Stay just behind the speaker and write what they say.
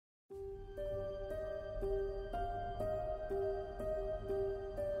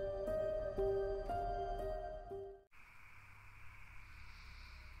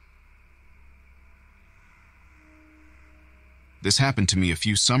This happened to me a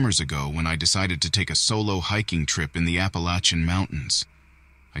few summers ago when I decided to take a solo hiking trip in the Appalachian mountains.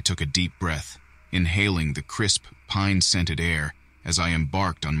 I took a deep breath, inhaling the crisp, pine-scented air as I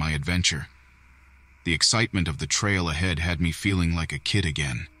embarked on my adventure. The excitement of the trail ahead had me feeling like a kid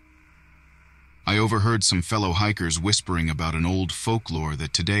again. I overheard some fellow hikers whispering about an old folklore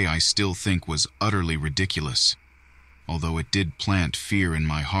that today I still think was utterly ridiculous, although it did plant fear in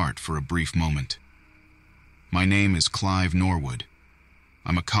my heart for a brief moment. My name is Clive Norwood.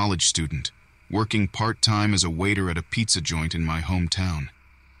 I'm a college student, working part-time as a waiter at a pizza joint in my hometown.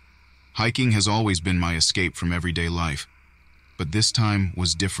 Hiking has always been my escape from everyday life, but this time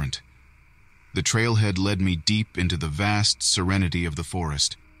was different. The trailhead led me deep into the vast serenity of the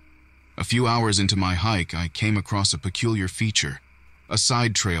forest. A few hours into my hike, I came across a peculiar feature, a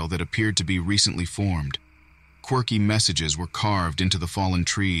side trail that appeared to be recently formed. Quirky messages were carved into the fallen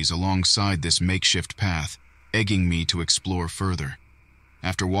trees alongside this makeshift path, egging me to explore further.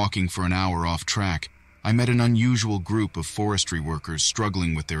 After walking for an hour off track, I met an unusual group of forestry workers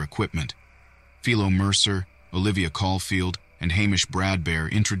struggling with their equipment. Philo Mercer, Olivia Caulfield, and Hamish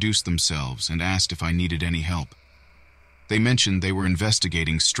Bradbear introduced themselves and asked if I needed any help. They mentioned they were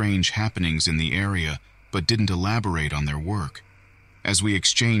investigating strange happenings in the area, but didn't elaborate on their work. As we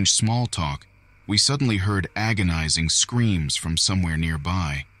exchanged small talk, we suddenly heard agonizing screams from somewhere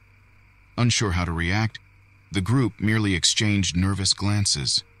nearby. Unsure how to react, the group merely exchanged nervous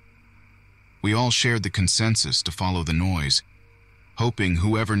glances. We all shared the consensus to follow the noise, hoping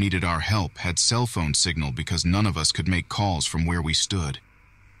whoever needed our help had cell phone signal because none of us could make calls from where we stood.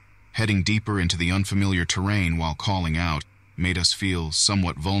 Heading deeper into the unfamiliar terrain while calling out made us feel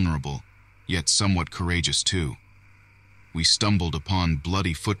somewhat vulnerable, yet somewhat courageous too. We stumbled upon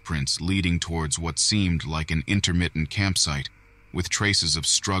bloody footprints leading towards what seemed like an intermittent campsite, with traces of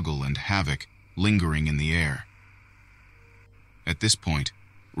struggle and havoc lingering in the air. At this point,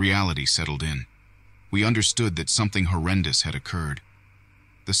 reality settled in. We understood that something horrendous had occurred.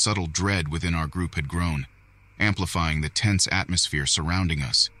 The subtle dread within our group had grown, amplifying the tense atmosphere surrounding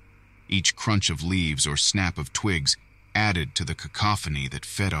us. Each crunch of leaves or snap of twigs added to the cacophony that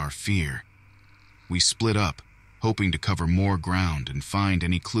fed our fear. We split up, hoping to cover more ground and find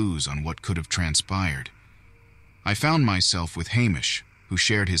any clues on what could have transpired. I found myself with Hamish, who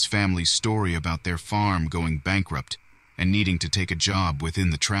shared his family's story about their farm going bankrupt and needing to take a job within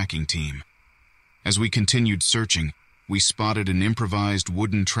the tracking team. As we continued searching, we spotted an improvised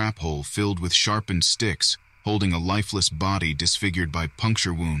wooden trap hole filled with sharpened sticks, holding a lifeless body disfigured by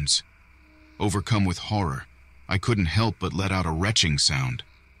puncture wounds. Overcome with horror, I couldn't help but let out a retching sound.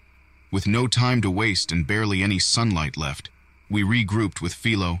 With no time to waste and barely any sunlight left, we regrouped with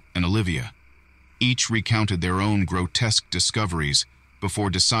Philo and Olivia. Each recounted their own grotesque discoveries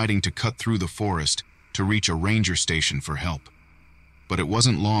before deciding to cut through the forest to reach a ranger station for help. But it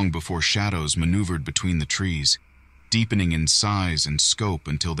wasn't long before shadows maneuvered between the trees, deepening in size and scope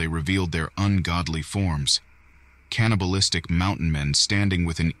until they revealed their ungodly forms. Cannibalistic mountain men standing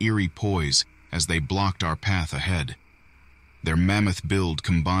with an eerie poise as they blocked our path ahead. Their mammoth build,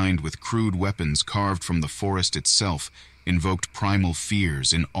 combined with crude weapons carved from the forest itself, invoked primal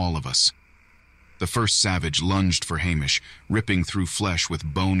fears in all of us. The first savage lunged for Hamish, ripping through flesh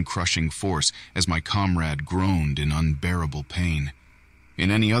with bone-crushing force as my comrade groaned in unbearable pain.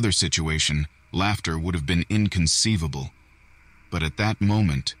 In any other situation, laughter would have been inconceivable. But at that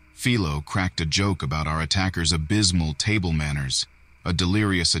moment, Philo cracked a joke about our attacker's abysmal table manners, a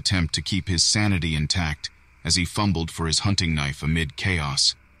delirious attempt to keep his sanity intact as he fumbled for his hunting knife amid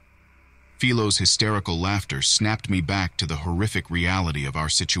chaos. Philo's hysterical laughter snapped me back to the horrific reality of our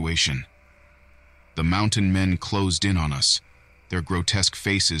situation. The mountain men closed in on us, their grotesque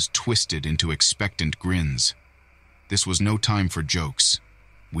faces twisted into expectant grins. This was no time for jokes.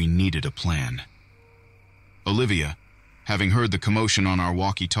 We needed a plan. Olivia, having heard the commotion on our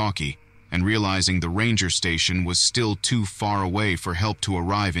walkie-talkie and realizing the ranger station was still too far away for help to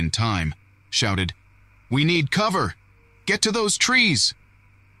arrive in time, shouted, "We need cover! Get to those trees!"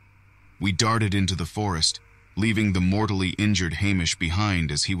 We darted into the forest, leaving the mortally injured Hamish behind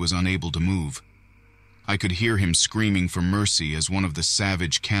as he was unable to move. I could hear him screaming for mercy as one of the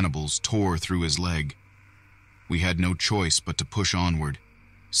savage cannibals tore through his leg. We had no choice but to push onward,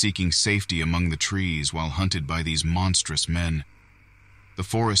 seeking safety among the trees while hunted by these monstrous men. The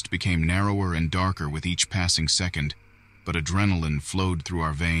forest became narrower and darker with each passing second, but adrenaline flowed through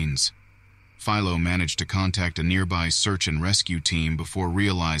our veins. Philo managed to contact a nearby search and rescue team before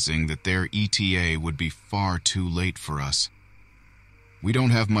realizing that their ETA would be far too late for us. "We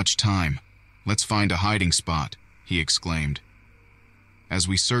don't have much time. Let's find a hiding spot," he exclaimed. As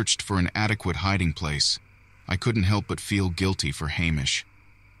we searched for an adequate hiding place, I couldn't help but feel guilty for Hamish.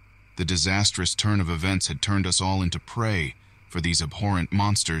 The disastrous turn of events had turned us all into prey for these abhorrent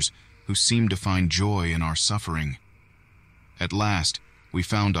monsters who seemed to find joy in our suffering. At last, we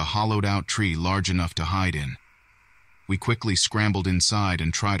found a hollowed-out tree large enough to hide in. We quickly scrambled inside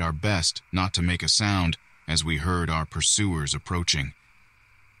and tried our best not to make a sound as we heard our pursuers approaching.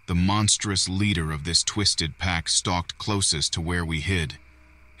 The monstrous leader of this twisted pack stalked closest to where we hid.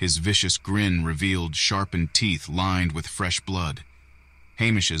 His vicious grin revealed sharpened teeth lined with fresh blood.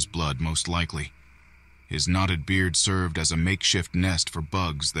 Hamish's blood, most likely. His knotted beard served as a makeshift nest for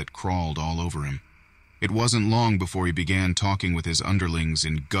bugs that crawled all over him. It wasn't long before he began talking with his underlings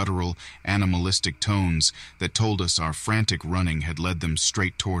in guttural, animalistic tones that told us our frantic running had led them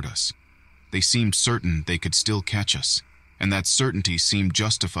straight toward us. They seemed certain they could still catch us, and that certainty seemed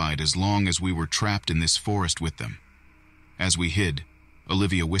justified as long as we were trapped in this forest with them. As we hid,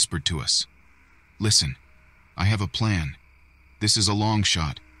 Olivia whispered to us, "Listen, I have a plan. This is a long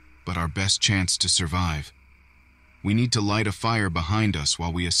shot, but our best chance to survive. We need to light a fire behind us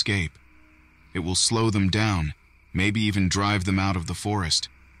while we escape. It will slow them down, maybe even drive them out of the forest."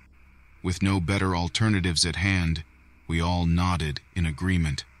 With no better alternatives at hand, we all nodded in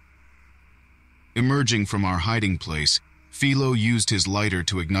agreement. Emerging from our hiding place, Philo used his lighter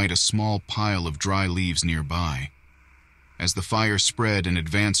to ignite a small pile of dry leaves nearby. As the fire spread and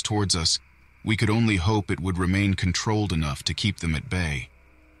advanced towards us, we could only hope it would remain controlled enough to keep them at bay.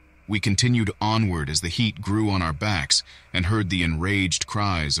 We continued onward as the heat grew on our backs and heard the enraged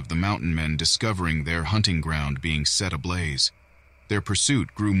cries of the mountain men discovering their hunting ground being set ablaze. Their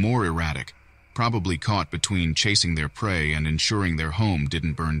pursuit grew more erratic, probably caught between chasing their prey and ensuring their home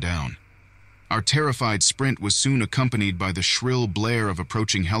didn't burn down. Our terrified sprint was soon accompanied by the shrill blare of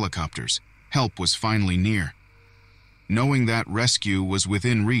approaching helicopters. Help was finally near. Knowing that rescue was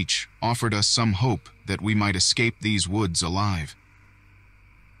within reach offered us some hope that we might escape these woods alive.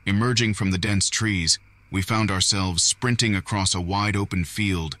 Emerging from the dense trees, we found ourselves sprinting across a wide-open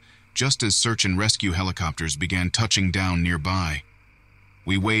field just as search and rescue helicopters began touching down nearby.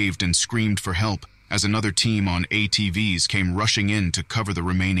 We waved and screamed for help as another team on ATVs came rushing in to cover the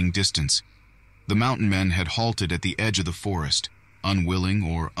remaining distance. The mountain men had halted at the edge of the forest, unwilling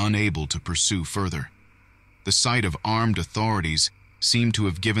or unable to pursue further. The sight of armed authorities seemed to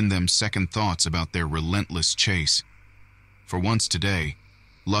have given them second thoughts about their relentless chase. For once today,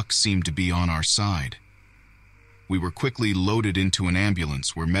 luck seemed to be on our side. We were quickly loaded into an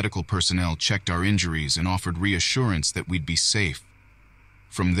ambulance where medical personnel checked our injuries and offered reassurance that we'd be safe.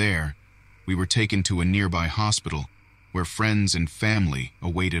 From there, we were taken to a nearby hospital where friends and family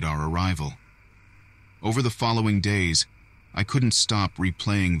awaited our arrival. Over the following days, I couldn't stop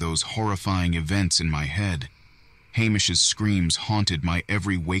replaying those horrifying events in my head. Hamish's screams haunted my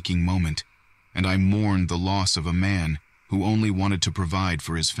every waking moment, and I mourned the loss of a man who only wanted to provide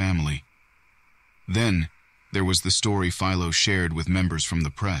for his family. Then, there was the story Philo shared with members from the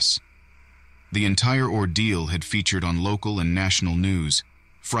press. The entire ordeal had featured on local and national news.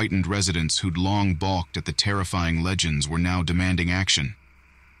 Frightened residents who'd long balked at the terrifying legends were now demanding action.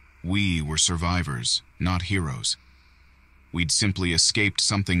 We were survivors, not heroes. We'd simply escaped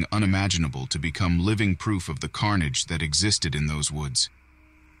something unimaginable to become living proof of the carnage that existed in those woods.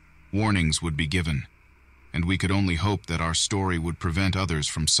 Warnings would be given, and we could only hope that our story would prevent others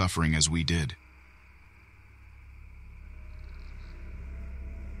from suffering as we did.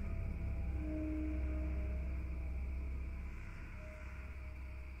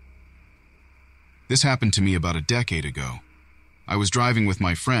 This happened to me about a decade ago. I was driving with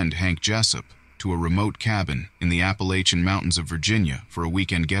my friend Hank Jessup to a remote cabin in the Appalachian Mountains of Virginia for a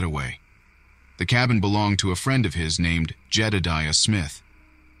weekend getaway. The cabin belonged to a friend of his named Jedediah Smith.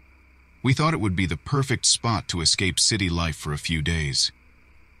 We thought it would be the perfect spot to escape city life for a few days.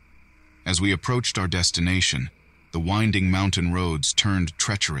 As we approached our destination, the winding mountain roads turned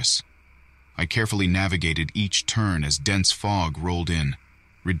treacherous. I carefully navigated each turn as dense fog rolled in,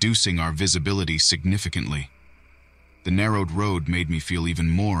 reducing our visibility significantly. The narrowed road made me feel even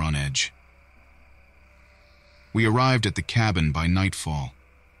more on edge. We arrived at the cabin by nightfall.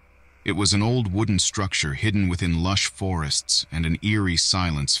 It was an old wooden structure hidden within lush forests, and an eerie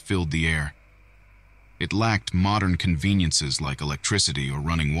silence filled the air. It lacked modern conveniences like electricity or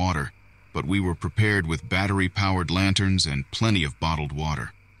running water, but we were prepared with battery-powered lanterns and plenty of bottled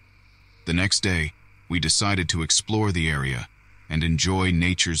water. The next day, we decided to explore the area and enjoy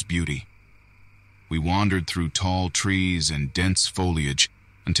nature's beauty. We wandered through tall trees and dense foliage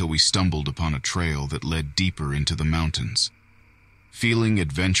until we stumbled upon a trail that led deeper into the mountains. Feeling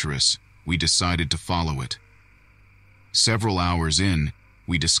adventurous, we decided to follow it. Several hours in,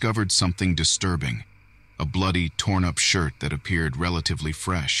 we discovered something disturbing, a bloody, torn-up shirt that appeared relatively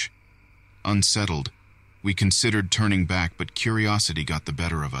fresh. Unsettled, we considered turning back, but curiosity got the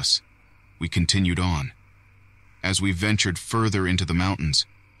better of us. We continued on. As we ventured further into the mountains,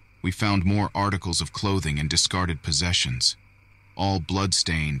 we found more articles of clothing and discarded possessions, all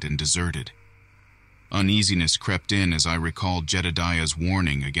blood-stained and deserted. Uneasiness crept in as I recalled Jedediah's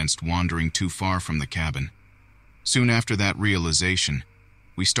warning against wandering too far from the cabin. Soon after that realization,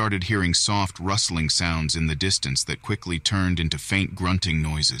 we started hearing soft rustling sounds in the distance that quickly turned into faint grunting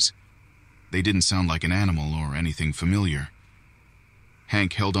noises. They didn't sound like an animal or anything familiar.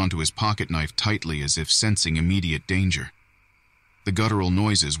 Hank held onto his pocket knife tightly as if sensing immediate danger. The guttural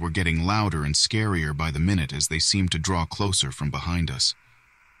noises were getting louder and scarier by the minute as they seemed to draw closer from behind us.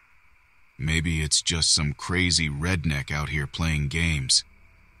 "Maybe it's just some crazy redneck out here playing games,"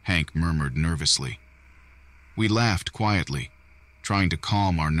 Hank murmured nervously. We laughed quietly, trying to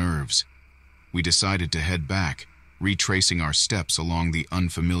calm our nerves. We decided to head back, retracing our steps along the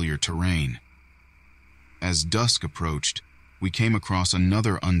unfamiliar terrain. As dusk approached, we came across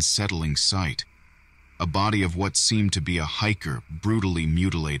another unsettling sight. A body of what seemed to be a hiker, brutally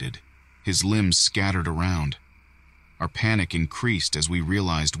mutilated, his limbs scattered around. Our panic increased as we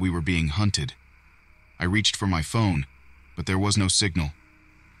realized we were being hunted. I reached for my phone, but there was no signal.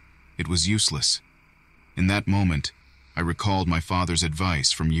 It was useless. In that moment, I recalled my father's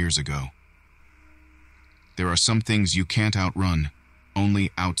advice from years ago. There are some things you can't outrun, only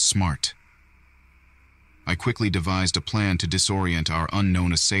outsmart. I quickly devised a plan to disorient our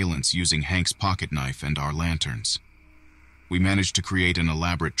unknown assailants using Hank's pocket knife and our lanterns. We managed to create an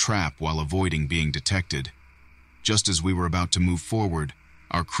elaborate trap while avoiding being detected. Just as we were about to move forward,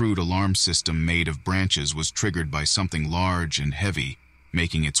 our crude alarm system made of branches was triggered by something large and heavy,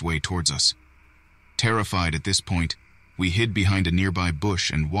 making its way towards us. Terrified at this point, we hid behind a nearby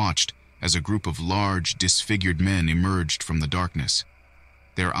bush and watched as a group of large, disfigured men emerged from the darkness.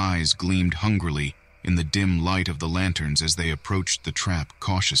 Their eyes gleamed hungrily in the dim light of the lanterns as they approached the trap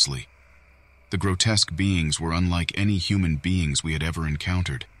cautiously. The grotesque beings were unlike any human beings we had ever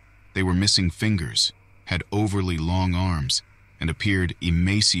encountered. They were missing fingers, had overly long arms, and appeared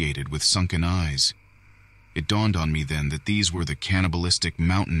emaciated with sunken eyes. It dawned on me then that these were the cannibalistic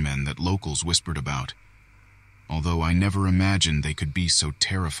mountain men that locals whispered about, although I never imagined they could be so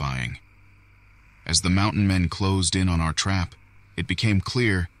terrifying. As the mountain men closed in on our trap, it became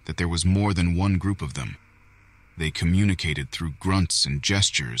clear that there was more than one group of them. They communicated through grunts and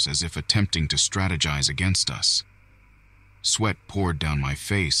gestures as if attempting to strategize against us. Sweat poured down my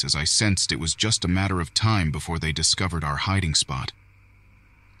face as I sensed it was just a matter of time before they discovered our hiding spot.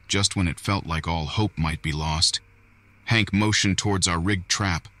 Just when it felt like all hope might be lost, Hank motioned towards our rigged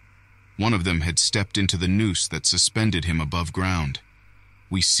trap. One of them had stepped into the noose that suspended him above ground.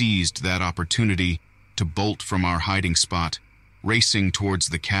 We seized that opportunity to bolt from our hiding spot, racing towards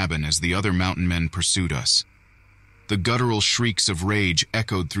the cabin as the other mountain men pursued us. The guttural shrieks of rage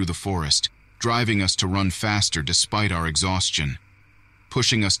echoed through the forest, driving us to run faster despite our exhaustion.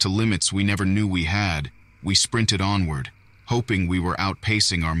 Pushing us to limits we never knew we had, we sprinted onward, hoping we were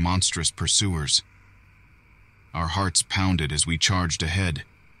outpacing our monstrous pursuers. Our hearts pounded as we charged ahead.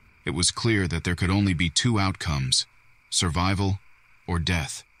 It was clear that there could only be two outcomes: survival or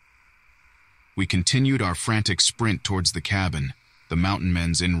death. We continued our frantic sprint towards the cabin, the mountain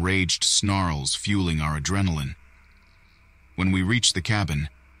men's enraged snarls fueling our adrenaline. When we reached the cabin,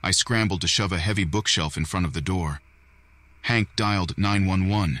 I scrambled to shove a heavy bookshelf in front of the door. Hank dialed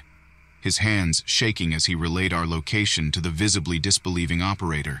 911, his hands shaking as he relayed our location to the visibly disbelieving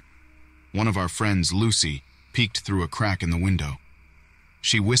operator. One of our friends, Lucy, peeked through a crack in the window.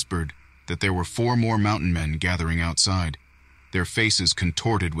 She whispered that there were 4 more mountain men gathering outside, their faces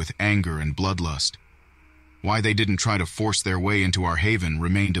contorted with anger and bloodlust. Why they didn't try to force their way into our haven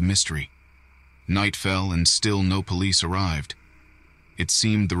remained a mystery. Night fell and still no police arrived. It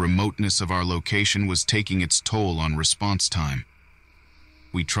seemed the remoteness of our location was taking its toll on response time.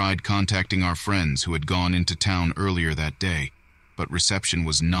 We tried contacting our friends who had gone into town earlier that day, but reception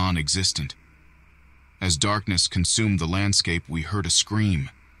was non-existent. As darkness consumed the landscape, we heard a scream.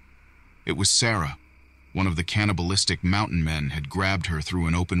 It was Sarah. One of the cannibalistic mountain men had grabbed her through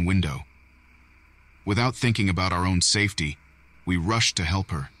an open window. Without thinking about our own safety, we rushed to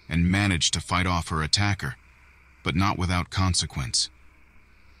help her and managed to fight off her attacker, but not without consequence.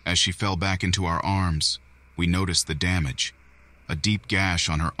 As she fell back into our arms, we noticed the damage. A deep gash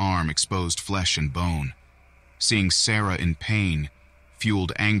on her arm exposed flesh and bone. Seeing Sarah in pain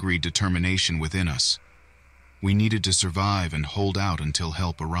fueled angry determination within us. We needed to survive and hold out until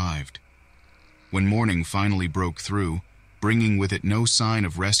help arrived. When morning finally broke through, bringing with it no sign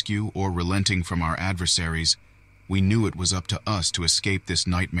of rescue or relenting from our adversaries, we knew it was up to us to escape this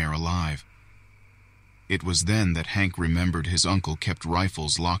nightmare alive. It was then that Hank remembered his uncle kept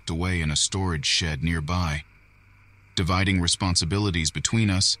rifles locked away in a storage shed nearby. Dividing responsibilities between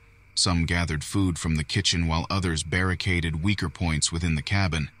us, some gathered food from the kitchen while others barricaded weaker points within the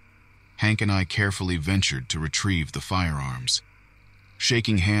cabin. Hank and I carefully ventured to retrieve the firearms.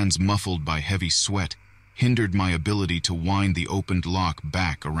 Shaking hands muffled by heavy sweat hindered my ability to wind the opened lock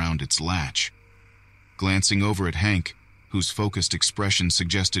back around its latch. Glancing over at Hank, whose focused expression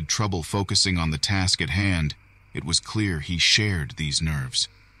suggested trouble focusing on the task at hand, it was clear he shared these nerves.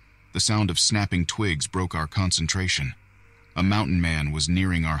 The sound of snapping twigs broke our concentration. A mountain man was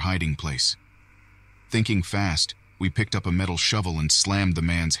nearing our hiding place. Thinking fast, we picked up a metal shovel and slammed the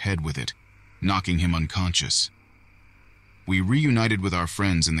man's head with it, knocking him unconscious. We reunited with our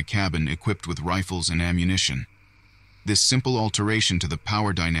friends in the cabin equipped with rifles and ammunition. This simple alteration to the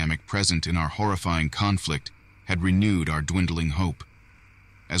power dynamic present in our horrifying conflict had renewed our dwindling hope.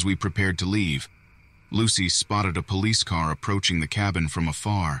 As we prepared to leave, Lucy spotted a police car approaching the cabin from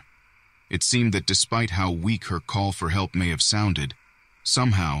afar. It seemed that despite how weak her call for help may have sounded,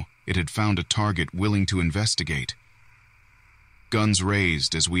 somehow it had found a target willing to investigate. Guns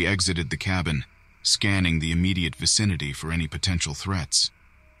raised as we exited the cabin, scanning the immediate vicinity for any potential threats.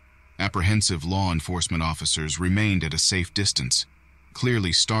 Apprehensive law enforcement officers remained at a safe distance,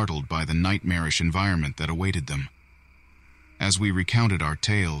 clearly startled by the nightmarish environment that awaited them. As we recounted our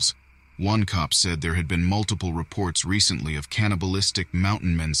tales, one cop said there had been multiple reports recently of cannibalistic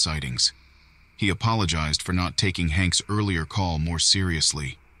mountain men sightings. He apologized for not taking Hank's earlier call more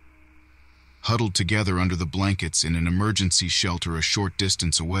seriously. Huddled together under the blankets in an emergency shelter a short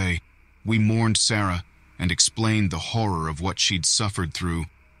distance away, we mourned Sarah and explained the horror of what she'd suffered through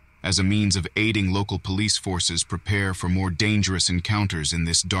as a means of aiding local police forces prepare for more dangerous encounters in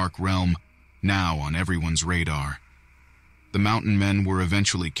this dark realm, now on everyone's radar. The mountain men were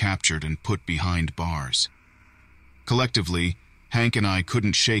eventually captured and put behind bars. Collectively, Hank and I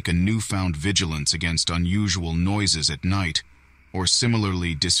couldn't shake a newfound vigilance against unusual noises at night or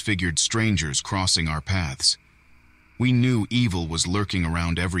similarly disfigured strangers crossing our paths. We knew evil was lurking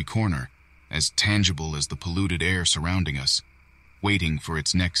around every corner, as tangible as the polluted air surrounding us, waiting for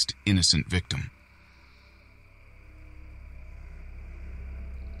its next innocent victim.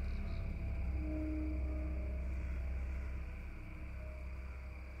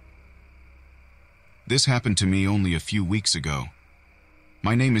 This happened to me only a few weeks ago.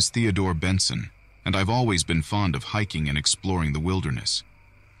 My name is Theodore Benson, and I've always been fond of hiking and exploring the wilderness.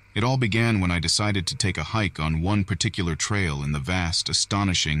 It all began when I decided to take a hike on one particular trail in the vast,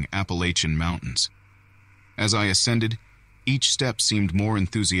 astonishing Appalachian Mountains. As I ascended, each step seemed more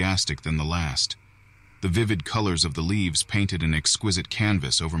enthusiastic than the last. The vivid colors of the leaves painted an exquisite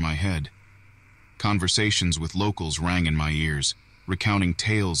canvas over my head. Conversations with locals rang in my ears, recounting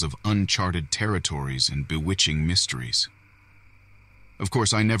tales of uncharted territories and bewitching mysteries. Of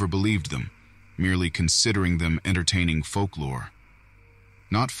course, I never believed them, merely considering them entertaining folklore.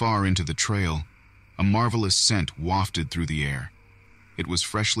 Not far into the trail, a marvelous scent wafted through the air. It was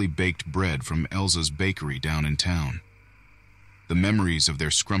freshly baked bread from Elsa's bakery down in town. The memories of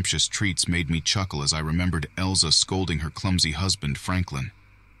their scrumptious treats made me chuckle as I remembered Elsa scolding her clumsy husband, Franklin.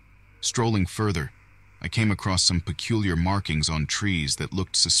 Strolling further, I came across some peculiar markings on trees that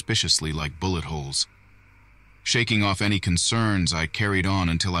looked suspiciously like bullet holes. Shaking off any concerns, I carried on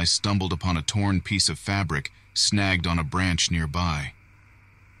until I stumbled upon a torn piece of fabric snagged on a branch nearby.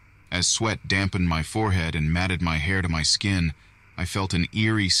 As sweat dampened my forehead and matted my hair to my skin, I felt an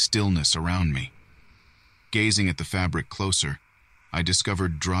eerie stillness around me. Gazing at the fabric closer, I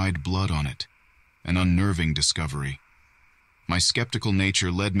discovered dried blood on it, an unnerving discovery. My skeptical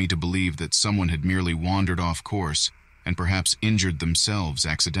nature led me to believe that someone had merely wandered off course and perhaps injured themselves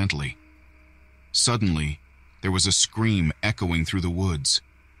accidentally. Suddenly, there was a scream echoing through the woods.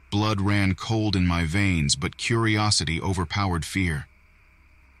 Blood ran cold in my veins, but curiosity overpowered fear.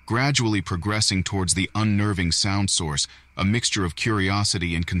 Gradually progressing towards the unnerving sound source, a mixture of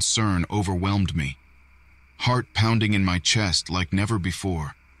curiosity and concern overwhelmed me. Heart pounding in my chest like never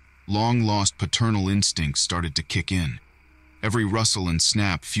before, long-lost paternal instincts started to kick in. Every rustle and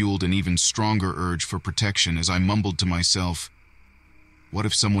snap fueled an even stronger urge for protection as I mumbled to myself, "What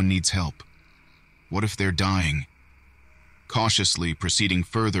if someone needs help? What if they're dying?" Cautiously proceeding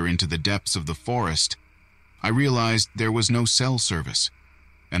further into the depths of the forest, I realized there was no cell service,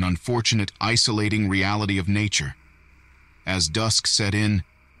 an unfortunate, isolating reality of nature. As dusk set in,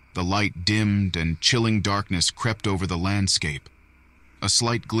 the light dimmed and chilling darkness crept over the landscape. A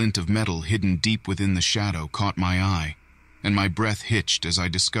slight glint of metal hidden deep within the shadow caught my eye. and my breath hitched as I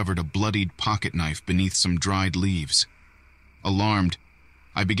discovered a bloodied pocket knife beneath some dried leaves. Alarmed,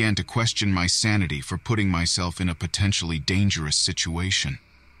 I began to question my sanity for putting myself in a potentially dangerous situation.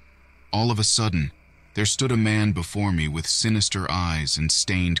 All of a sudden, there stood a man before me with sinister eyes and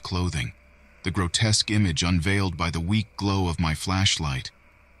stained clothing, the grotesque image unveiled by the weak glow of my flashlight.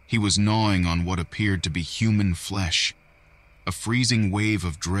 He was gnawing on what appeared to be human flesh. A freezing wave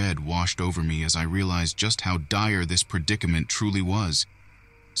of dread washed over me as I realized just how dire this predicament truly was,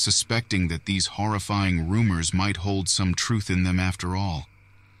 suspecting that these horrifying rumors might hold some truth in them after all.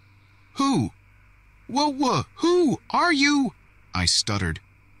 "Who? Who are you?" I stuttered,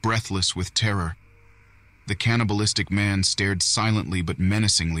 breathless with terror. The cannibalistic man stared silently but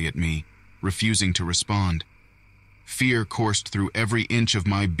menacingly at me, refusing to respond. Fear coursed through every inch of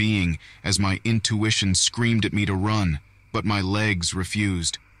my being as my intuition screamed at me to run, but my legs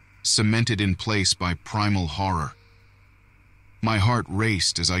refused, cemented in place by primal horror. My heart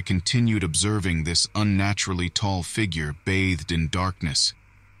raced as I continued observing this unnaturally tall figure bathed in darkness,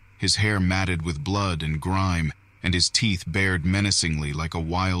 his hair matted with blood and grime, and his teeth bared menacingly like a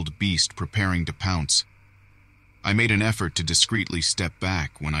wild beast preparing to pounce. I made an effort to discreetly step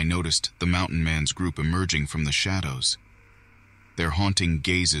back when I noticed the mountain man's group emerging from the shadows. Their haunting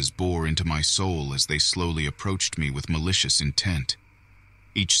gazes bore into my soul as they slowly approached me with malicious intent.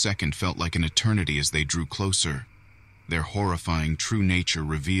 Each second felt like an eternity as they drew closer, their horrifying true nature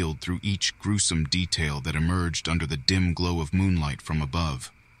revealed through each gruesome detail that emerged under the dim glow of moonlight from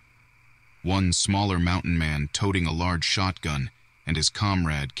above. One smaller mountain man toting a large shotgun, and his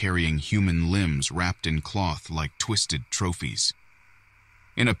comrade carrying human limbs wrapped in cloth like twisted trophies.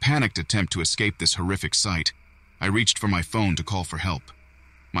 In a panicked attempt to escape this horrific sight, I reached for my phone to call for help.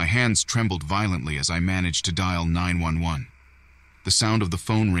 My hands trembled violently as I managed to dial 911. The sound of the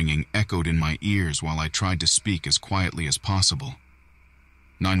phone ringing echoed in my ears while I tried to speak as quietly as possible.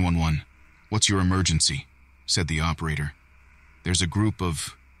 911, what's your emergency? Said the operator. There's a group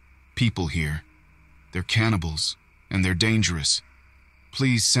of people here. They're cannibals, and they're dangerous.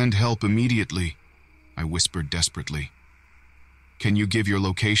 Please send help immediately, I whispered desperately. Can you give your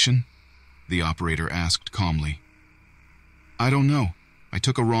location? The operator asked calmly. I don't know. I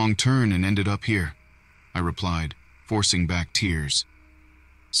took a wrong turn and ended up here, I replied, forcing back tears.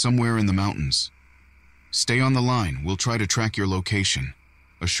 Somewhere in the mountains. Stay on the line, we'll try to track your location,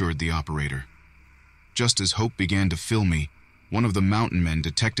 assured the operator. Just as hope began to fill me, one of the mountain men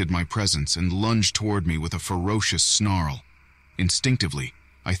detected my presence and lunged toward me with a ferocious snarl. Instinctively,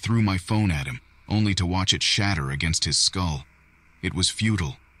 I threw my phone at him, only to watch it shatter against his skull. It was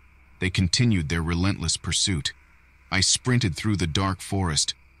futile. They continued their relentless pursuit. I sprinted through the dark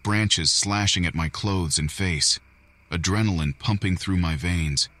forest, branches slashing at my clothes and face. Adrenaline pumping through my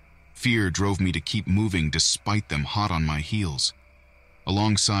veins. Fear drove me to keep moving despite them hot on my heels.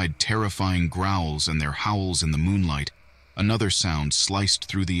 Alongside terrifying growls and their howls in the moonlight, another sound sliced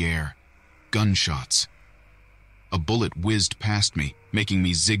through the air. Gunshots. A bullet whizzed past me, making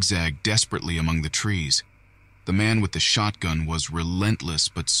me zigzag desperately among the trees. The man with the shotgun was relentless,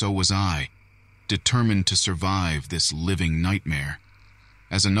 but so was I, determined to survive this living nightmare.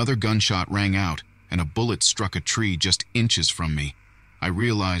 As another gunshot rang out and a bullet struck a tree just inches from me, I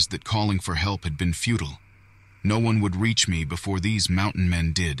realized that calling for help had been futile. No one would reach me before these mountain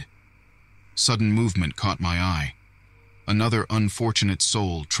men did. Sudden movement caught my eye. Another unfortunate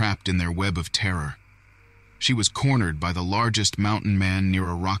soul trapped in their web of terror. She was cornered by the largest mountain man near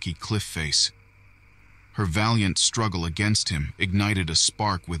a rocky cliff face. Her valiant struggle against him ignited a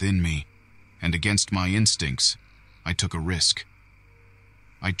spark within me, and against my instincts, I took a risk.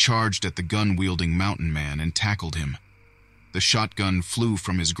 I charged at the gun-wielding mountain man and tackled him. The shotgun flew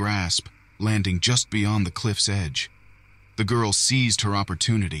from his grasp, landing just beyond the cliff's edge. The girl seized her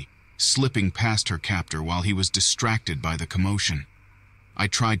opportunity, slipping past her captor while he was distracted by the commotion. I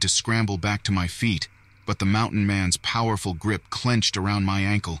tried to scramble back to my feet, but the mountain man's powerful grip clenched around my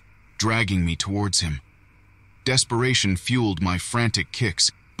ankle, dragging me towards him. Desperation fueled my frantic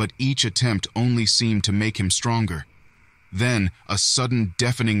kicks, but each attempt only seemed to make him stronger. Then, a sudden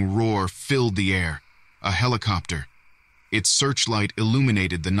deafening roar filled the air. A helicopter. Its searchlight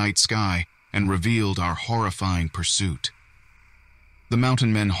illuminated the night sky and revealed our horrifying pursuit. The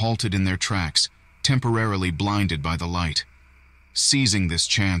mountain men halted in their tracks, temporarily blinded by the light. Seizing this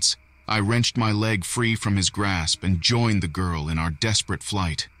chance, I wrenched my leg free from his grasp and joined the girl in our desperate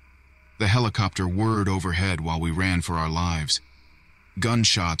flight. The helicopter whirred overhead while we ran for our lives.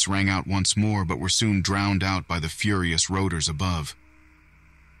 Gunshots rang out once more but were soon drowned out by the furious rotors above.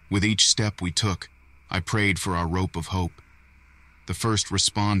 With each step we took, I prayed for our rope of hope, the first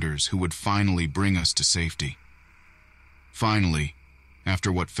responders who would finally bring us to safety. Finally,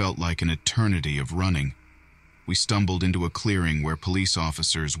 after what felt like an eternity of running, we stumbled into a clearing where police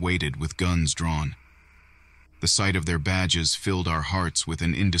officers waited with guns drawn. The sight of their badges filled our hearts with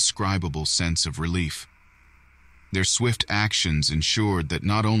an indescribable sense of relief. Their swift actions ensured that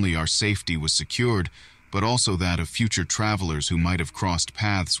not only our safety was secured, but also that of future travelers who might have crossed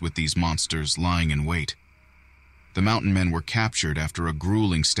paths with these monsters lying in wait. The mountain men were captured after a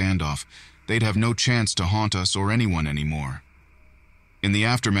grueling standoff. They'd have no chance to haunt us or anyone anymore. In the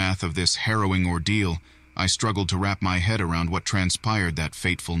aftermath of this harrowing ordeal, I struggled to wrap my head around what transpired that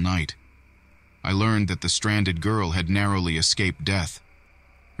fateful night. I learned that the stranded girl had narrowly escaped death.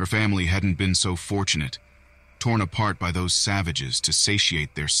 Her family hadn't been so fortunate, torn apart by those savages to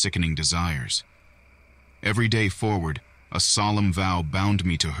satiate their sickening desires. Every day forward, a solemn vow bound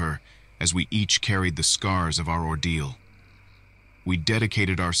me to her as we each carried the scars of our ordeal. We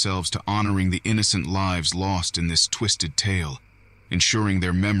dedicated ourselves to honoring the innocent lives lost in this twisted tale, ensuring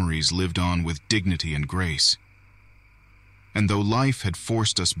their memories lived on with dignity and grace. And though life had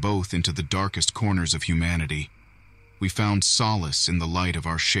forced us both into the darkest corners of humanity, we found solace in the light of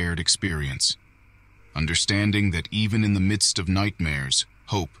our shared experience, understanding that even in the midst of nightmares,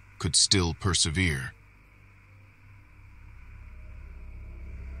 hope could still persevere.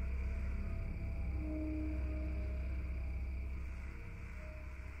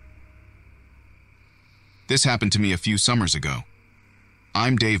 This happened to me a few summers ago.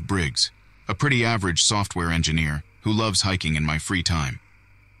 I'm Dave Briggs, a pretty average software engineer who loves hiking in my free time.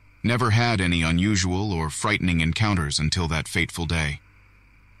 Never had any unusual or frightening encounters until that fateful day.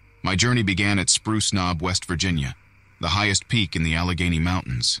 My journey began at Spruce Knob, West Virginia, the highest peak in the Allegheny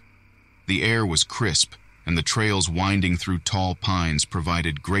Mountains. The air was crisp, and the trails winding through tall pines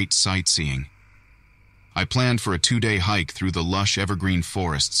provided great sightseeing. I planned for a 2-day hike through the lush evergreen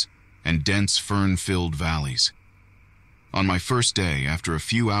forests and dense fern-filled valleys. On my first day, after a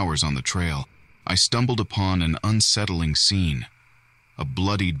few hours on the trail, I stumbled upon an unsettling scene. A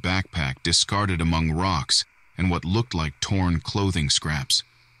bloodied backpack discarded among rocks and what looked like torn clothing scraps.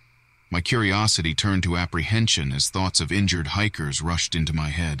 My curiosity turned to apprehension as thoughts of injured hikers rushed into my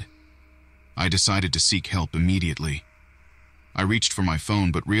head. I decided to seek help immediately. I reached for my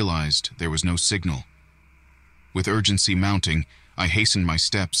phone but realized there was no signal. With urgency mounting, I hastened my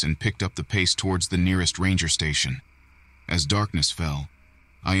steps and picked up the pace towards the nearest ranger station. As darkness fell,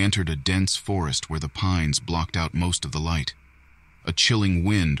 I entered a dense forest where the pines blocked out most of the light. A chilling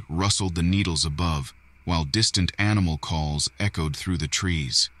wind rustled the needles above, while distant animal calls echoed through the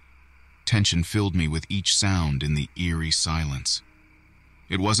trees. Tension filled me with each sound in the eerie silence.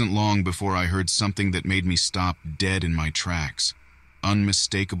 It wasn't long before I heard something that made me stop dead in my tracks.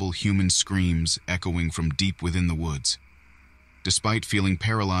 Unmistakable human screams echoing from deep within the woods. Despite feeling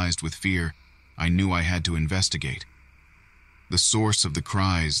paralyzed with fear, I knew I had to investigate. The source of the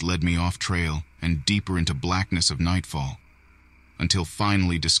cries led me off trail and deeper into blackness of nightfall, until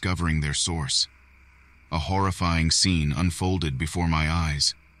finally discovering their source. A horrifying scene unfolded before my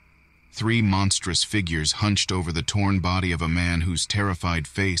eyes. 3 monstrous figures hunched over the torn body of a man whose terrified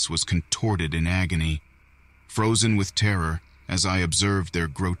face was contorted in agony. Frozen with terror, as I observed their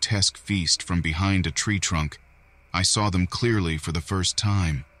grotesque feast from behind a tree trunk, I saw them clearly for the first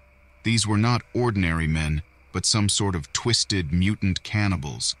time. These were not ordinary men, but some sort of twisted mutant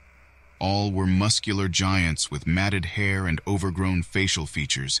cannibals. All were muscular giants with matted hair and overgrown facial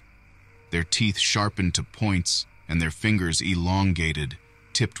features, their teeth sharpened to points and their fingers elongated,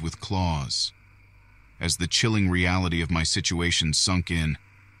 tipped with claws. As the chilling reality of my situation sunk in,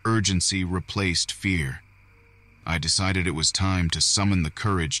 urgency replaced fear. I decided it was time to summon the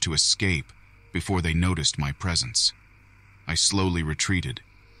courage to escape before they noticed my presence. I slowly retreated,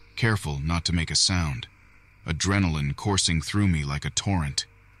 careful not to make a sound, adrenaline coursing through me like a torrent.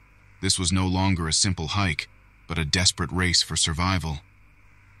 This was no longer a simple hike, but a desperate race for survival.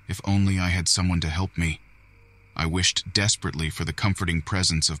 If only I had someone to help me. I wished desperately for the comforting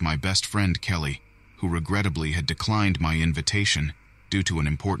presence of my best friend Kelly, who regrettably had declined my invitation due to an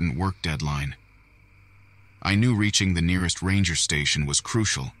important work deadline. I knew reaching the nearest ranger station was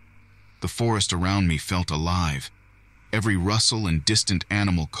crucial. The forest around me felt alive. Every rustle and distant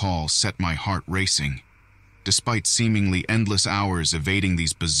animal call set my heart racing. Despite seemingly endless hours evading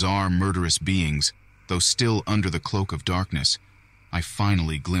these bizarre, murderous beings, though still under the cloak of darkness, I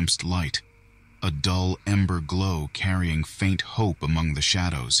finally glimpsed light. A dull ember glow carrying faint hope among the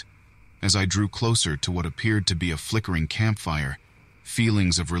shadows. As I drew closer to what appeared to be a flickering campfire,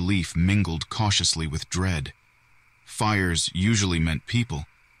 feelings of relief mingled cautiously with dread. Fires usually meant people,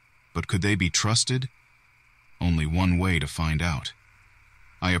 but could they be trusted? Only one way to find out.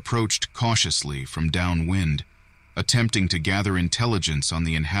 I approached cautiously from downwind, attempting to gather intelligence on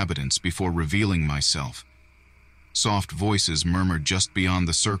the inhabitants before revealing myself. Soft voices murmured just beyond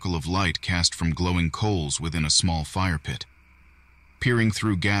the circle of light cast from glowing coals within a small fire pit. Peering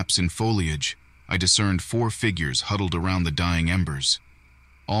through gaps in foliage, I discerned 4 figures huddled around the dying embers,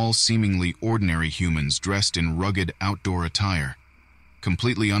 all seemingly ordinary humans dressed in rugged outdoor attire,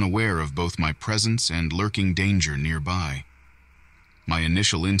 completely unaware of both my presence and lurking danger nearby. My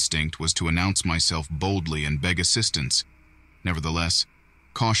initial instinct was to announce myself boldly and beg assistance. Nevertheless,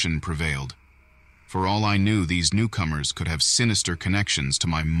 caution prevailed. For all I knew, these newcomers could have sinister connections to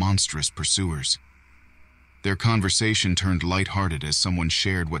my monstrous pursuers. Their conversation turned light-hearted as someone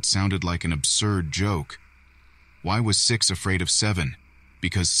shared what sounded like an absurd joke. Why was 6 afraid of 7?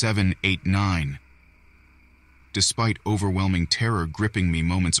 Because 7 ate 9. Despite overwhelming terror gripping me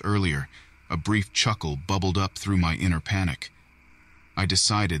moments earlier, a brief chuckle bubbled up through my inner panic. I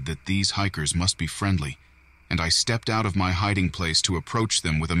decided that these hikers must be friendly, and I stepped out of my hiding place to approach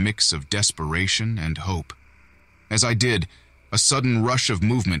them with a mix of desperation and hope. As I did, a sudden rush of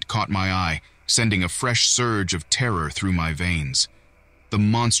movement caught my eye, sending a fresh surge of terror through my veins. The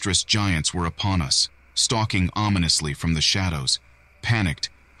monstrous giants were upon us, stalking ominously from the shadows. Panicked,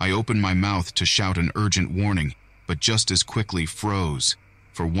 I opened my mouth to shout an urgent warning, but just as quickly froze,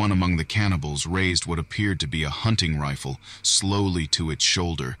 for one among the cannibals raised what appeared to be a hunting rifle slowly to its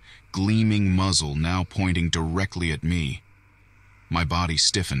shoulder, gleaming muzzle now pointing directly at me. My body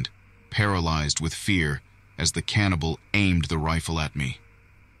stiffened, paralyzed with fear, as the cannibal aimed the rifle at me.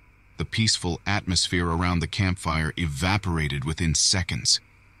 The peaceful atmosphere around the campfire evaporated within seconds.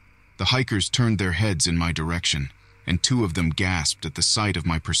 The hikers turned their heads in my direction, and 2 of them gasped at the sight of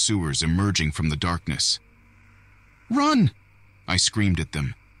my pursuers emerging from the darkness. "Run!" I screamed at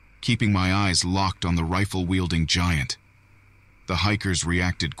them, keeping my eyes locked on the rifle-wielding giant. The hikers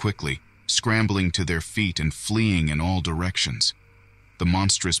reacted quickly, scrambling to their feet and fleeing in all directions. The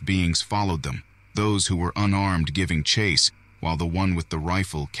monstrous beings followed them, those who were unarmed giving chase, while the one with the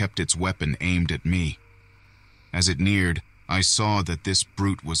rifle kept its weapon aimed at me. As it neared, I saw that this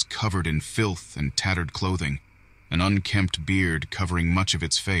brute was covered in filth and tattered clothing, an unkempt beard covering much of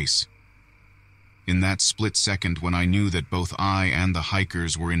its face. In that split second when I knew that both I and the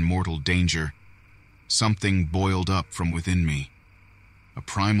hikers were in mortal danger, something boiled up from within me, a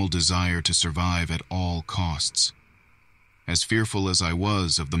primal desire to survive at all costs. As fearful as I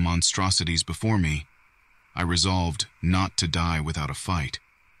was of the monstrosities before me, I resolved not to die without a fight.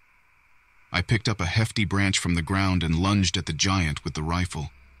 I picked up a hefty branch from the ground and lunged at the giant with the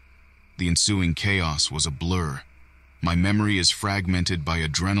rifle. The ensuing chaos was a blur. My memory is fragmented by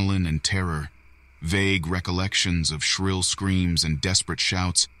adrenaline and terror, vague recollections of shrill screams and desperate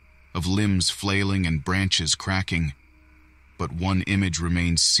shouts, of limbs flailing and branches cracking. But one image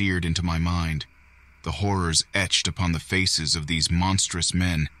remains seared into my mind, the horrors etched upon the faces of these monstrous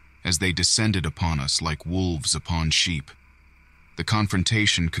men as they descended upon us like wolves upon sheep. The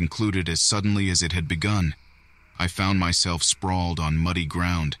confrontation concluded as suddenly as it had begun. I found myself sprawled on muddy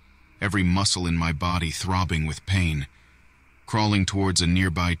ground, every muscle in my body throbbing with pain. Crawling towards a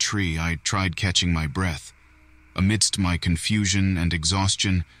nearby tree, I tried catching my breath. Amidst my confusion and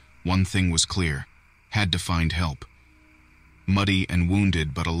exhaustion, one thing was clear: had to find help. Muddy and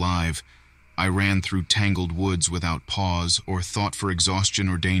wounded but alive, I ran through tangled woods without pause or thought for exhaustion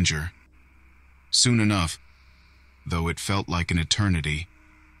or danger. Soon enough, though it felt like an eternity,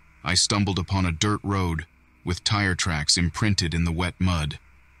 I stumbled upon a dirt road with tire tracks imprinted in the wet mud.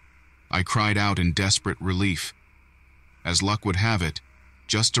 I cried out in desperate relief. As luck would have it,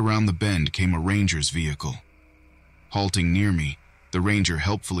 just around the bend came a ranger's vehicle. Halting near me, the ranger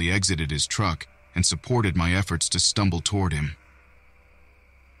helpfully exited his truck and supported my efforts to stumble toward him.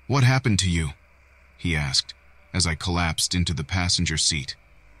 "What happened to you?" he asked, as I collapsed into the passenger seat.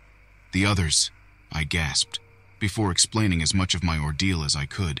 "The others," I gasped, before explaining as much of my ordeal as I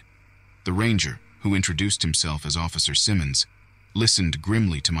could. The ranger, who introduced himself as Officer Simmons, listened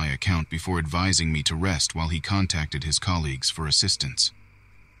grimly to my account before advising me to rest while he contacted his colleagues for assistance.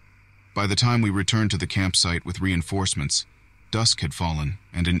 By the time we returned to the campsite with reinforcements, dusk had fallen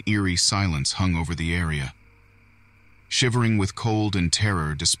and an eerie silence hung over the area. Shivering with cold and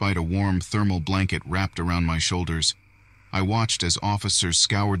terror despite a warm thermal blanket wrapped around my shoulders, I watched as officers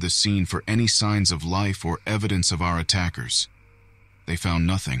scoured the scene for any signs of life or evidence of our attackers. They found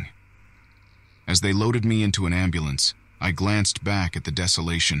nothing. As they loaded me into an ambulance, I glanced back at the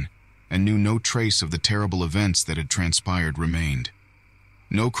desolation and knew no trace of the terrible events that had transpired remained.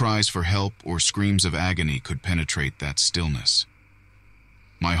 No cries for help or screams of agony could penetrate that stillness.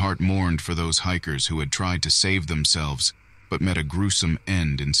 My heart mourned for those hikers who had tried to save themselves but met a gruesome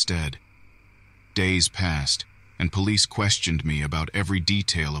end instead. Days passed, and police questioned me about every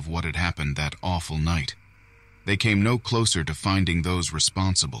detail of what had happened that awful night. They came no closer to finding those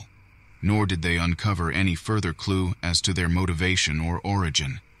responsible, nor did they uncover any further clue as to their motivation or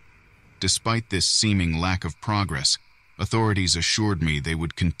origin. Despite this seeming lack of progress, authorities assured me they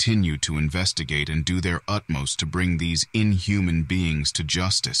would continue to investigate and do their utmost to bring these inhuman beings to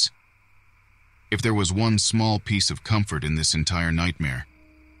justice. If there was one small piece of comfort in this entire nightmare,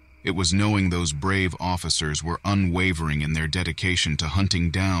 it was knowing those brave officers were unwavering in their dedication to hunting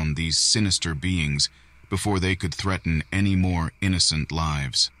down these sinister beings before they could threaten any more innocent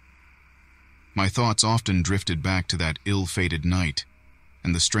lives. My thoughts often drifted back to that ill-fated night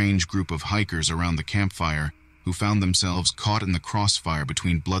and the strange group of hikers around the campfire who found themselves caught in the crossfire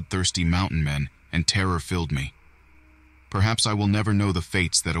between bloodthirsty mountain men, and terror filled me. Perhaps I will never know the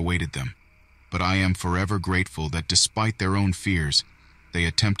fates that awaited them, but I am forever grateful that despite their own fears, they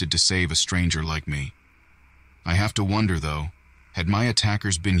attempted to save a stranger like me. I have to wonder, though, had my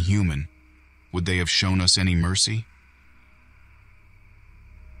attackers been human, would they have shown us any mercy?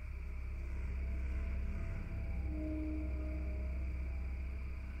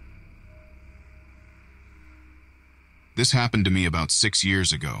 This happened to me about 6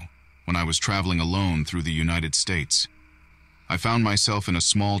 years ago, when I was traveling alone through the United States. I found myself in a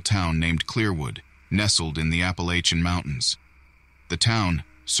small town named Clearwood, nestled in the Appalachian Mountains. The town,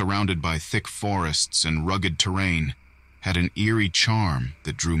 surrounded by thick forests and rugged terrain, had an eerie charm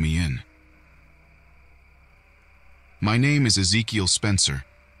that drew me in. My name is Ezekiel Spencer,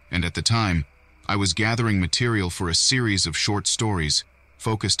 and at the time, I was gathering material for a series of short stories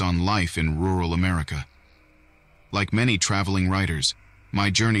focused on life in rural America. Like many traveling writers, my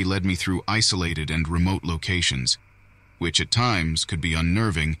journey led me through isolated and remote locations, which at times could be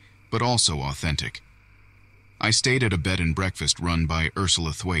unnerving but also authentic. I stayed at a bed and breakfast run by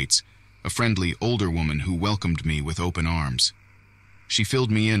Ursula Thwaites, a friendly older woman who welcomed me with open arms. She filled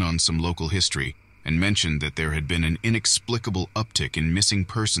me in on some local history and mentioned that there had been an inexplicable uptick in missing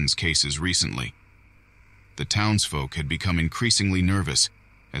persons cases recently. The townsfolk had become increasingly nervous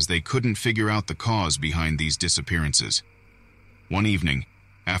as they couldn't figure out the cause behind these disappearances. One evening,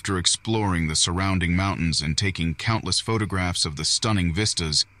 after exploring the surrounding mountains and taking countless photographs of the stunning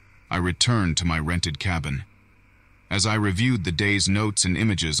vistas, I returned to my rented cabin. As I reviewed the day's notes and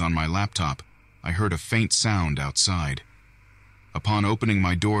images on my laptop, I heard a faint sound outside. Upon opening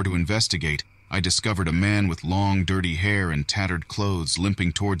my door to investigate, I discovered a man with long, dirty hair and tattered clothes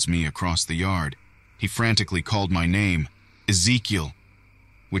limping towards me across the yard. He frantically called my name, Ezekiel,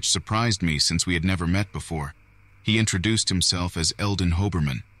 which surprised me since we had never met before. He introduced himself as Eldon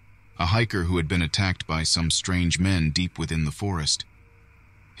Hoberman, a hiker who had been attacked by some strange men deep within the forest.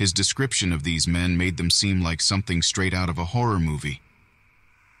 His description of these men made them seem like something straight out of a horror movie.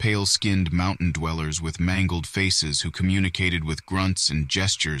 Pale-skinned mountain dwellers with mangled faces who communicated with grunts and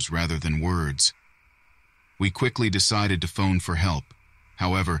gestures rather than words. We quickly decided to phone for help.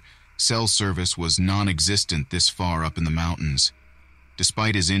 However, cell service was non-existent this far up in the mountains.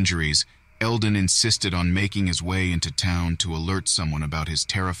 Despite his injuries, Eldon insisted on making his way into town to alert someone about his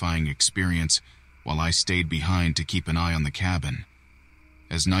terrifying experience, while I stayed behind to keep an eye on the cabin.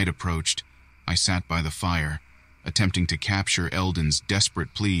 As night approached, I sat by the fire, attempting to capture Eldon's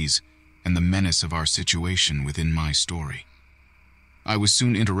desperate pleas and the menace of our situation within my story. I was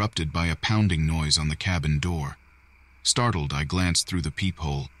soon interrupted by a pounding noise on the cabin door. Startled, I glanced through the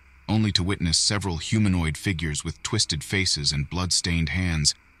peephole, only to witness several humanoid figures with twisted faces and blood-stained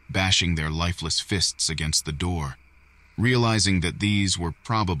hands bashing their lifeless fists against the door. Realizing that these were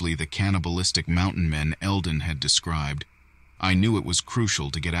probably the cannibalistic mountain men Eldon had described, I knew it was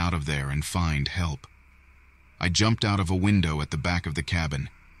crucial to get out of there and find help. I jumped out of a window at the back of the cabin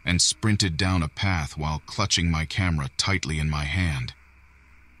and sprinted down a path while clutching my camera tightly in my hand.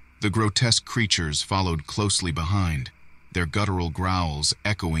 The grotesque creatures followed closely behind, their guttural growls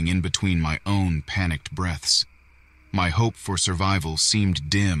echoing in between my own panicked breaths. My hope for survival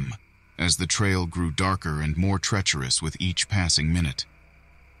seemed dim as the trail grew darker and more treacherous with each passing minute.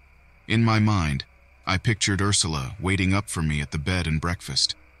 In my mind, I pictured Ursula waiting up for me at the bed and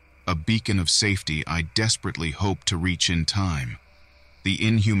breakfast, a beacon of safety I desperately hoped to reach in time. The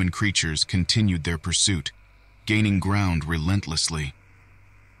inhuman creatures continued their pursuit, gaining ground relentlessly.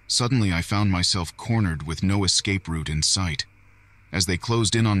 Suddenly, I found myself cornered with no escape route in sight. As they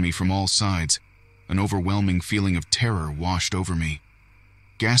closed in on me from all sides, an overwhelming feeling of terror washed over me.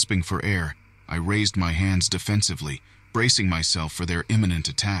 Gasping for air, I raised my hands defensively, bracing myself for their imminent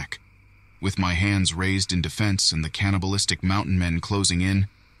attack. With my hands raised in defense and the cannibalistic mountain men closing in,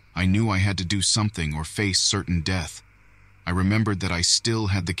 I knew I had to do something or face certain death. I remembered that I still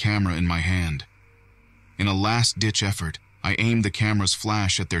had the camera in my hand. In a last-ditch effort, I aimed the camera's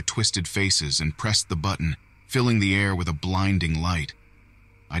flash at their twisted faces and pressed the button, filling the air with a blinding light.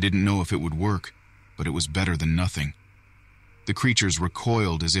 I didn't know if it would work, but it was better than nothing. The creatures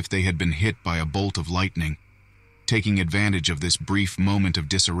recoiled as if they had been hit by a bolt of lightning. Taking advantage of this brief moment of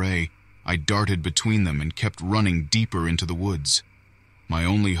disarray, I darted between them and kept running deeper into the woods. My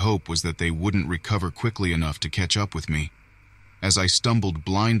only hope was that they wouldn't recover quickly enough to catch up with me. As I stumbled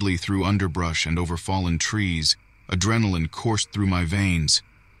blindly through underbrush and over fallen trees, adrenaline coursed through my veins,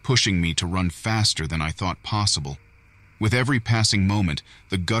 pushing me to run faster than I thought possible. With every passing moment,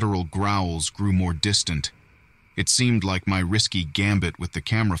 the guttural growls grew more distant. It seemed like my risky gambit with the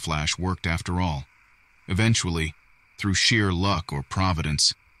camera flash worked after all. Eventually, through sheer luck or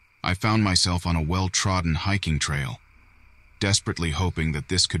providence, I found myself on a well-trodden hiking trail. Desperately hoping that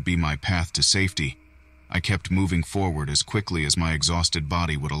this could be my path to safety, I kept moving forward as quickly as my exhausted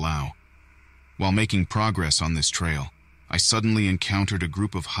body would allow. While making progress on this trail, I suddenly encountered a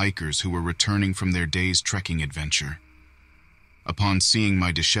group of hikers who were returning from their day's trekking adventure. Upon seeing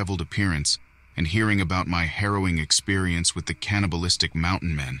my disheveled appearance and hearing about my harrowing experience with the cannibalistic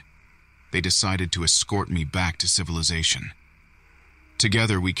mountain men, they decided to escort me back to civilization.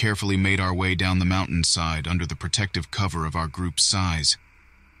 Together, we carefully made our way down the mountainside under the protective cover of our group's size.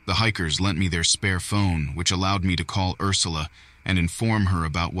 The hikers lent me their spare phone, which allowed me to call Ursula and inform her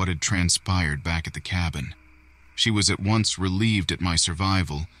about what had transpired back at the cabin. She was at once relieved at my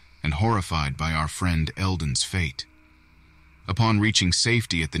survival and horrified by our friend Eldon's fate. Upon reaching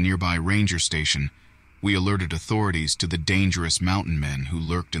safety at the nearby ranger station, we alerted authorities to the dangerous mountain men who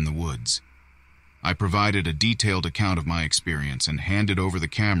lurked in the woods. I provided a detailed account of my experience and handed over the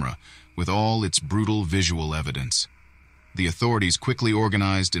camera with all its brutal visual evidence. The authorities quickly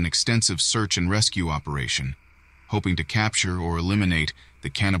organized an extensive search and rescue operation, hoping to capture or eliminate the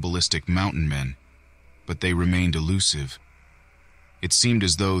cannibalistic mountain men, but they remained elusive. It seemed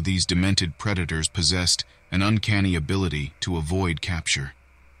as though these demented predators possessed an uncanny ability to avoid capture.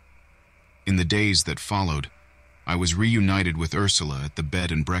 In the days that followed, I was reunited with Ursula at the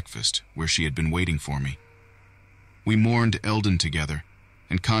bed and breakfast where she had been waiting for me. We mourned Eldon together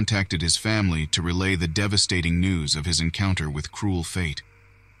and contacted his family to relay the devastating news of his encounter with cruel fate.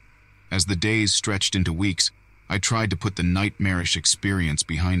 As the days stretched into weeks, I tried to put the nightmarish experience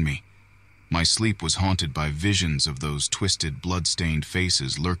behind me. My sleep was haunted by visions of those twisted, blood-stained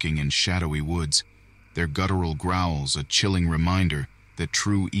faces lurking in shadowy woods, their guttural growls a chilling reminder that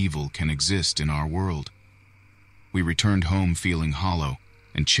true evil can exist in our world. We returned home feeling hollow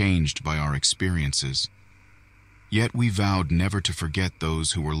and changed by our experiences. Yet we vowed never to forget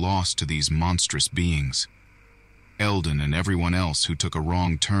those who were lost to these monstrous beings. Eldon and everyone else who took a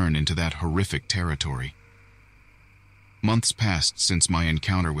wrong turn into that horrific territory. Months passed since my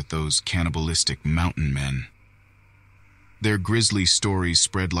encounter with those cannibalistic mountain men. Their grisly stories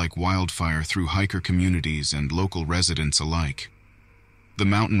spread like wildfire through hiker communities and local residents alike. The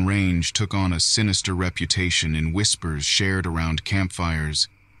mountain range took on a sinister reputation in whispers shared around campfires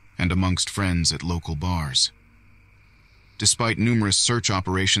and amongst friends at local bars. Despite numerous search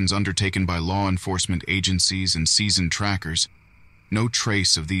operations undertaken by law enforcement agencies and seasoned trackers, no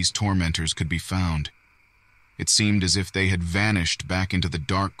trace of these tormentors could be found. It seemed as if they had vanished back into the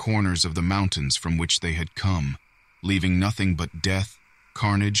dark corners of the mountains from which they had come, leaving nothing but death,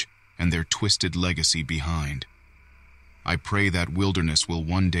 carnage, and their twisted legacy behind. I pray that wilderness will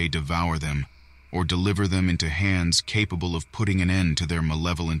one day devour them, or deliver them into hands capable of putting an end to their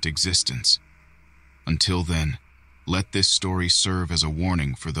malevolent existence. Until then, let this story serve as a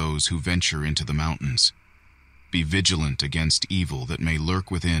warning for those who venture into the mountains. Be vigilant against evil that may lurk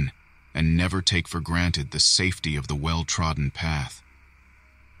within, and never take for granted the safety of the well-trodden path.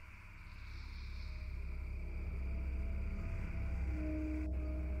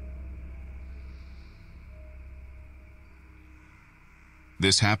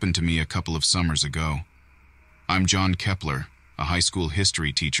 This happened to me a couple of summers ago. I'm John Kepler, a high school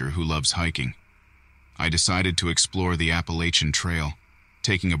history teacher who loves hiking. I decided to explore the Appalachian Trail,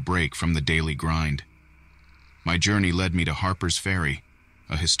 taking a break from the daily grind. My journey led me to Harper's Ferry,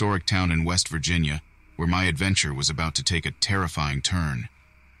 a historic town in West Virginia, where my adventure was about to take a terrifying turn.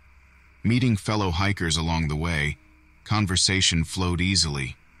 Meeting fellow hikers along the way, conversation flowed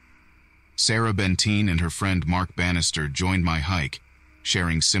easily. Sarah Benteen and her friend Mark Bannister joined my hike,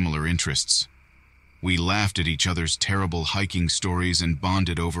 sharing similar interests. We laughed at each other's terrible hiking stories and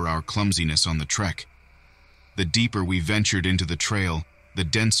bonded over our clumsiness on the trek. The deeper we ventured into the trail, the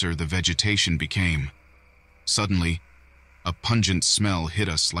denser the vegetation became. Suddenly, a pungent smell hit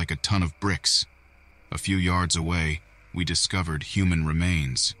us like a ton of bricks. A few yards away, we discovered human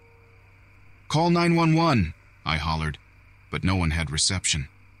remains. "Call 911, I hollered, but no one had reception.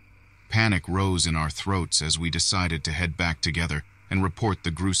 Panic rose in our throats as we decided to head back together and report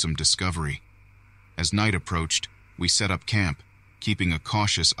the gruesome discovery. As night approached, we set up camp, keeping a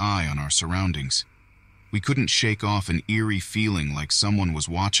cautious eye on our surroundings. We couldn't shake off an eerie feeling like someone was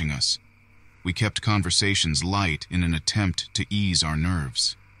watching us. We kept conversations light in an attempt to ease our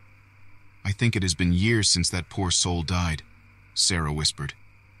nerves. "I think it has been years since that poor soul died," Sarah whispered.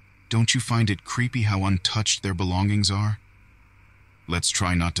 "Don't you find it creepy how untouched their belongings are?" "Let's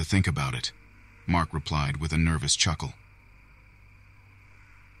try not to think about it," Mark replied with a nervous chuckle.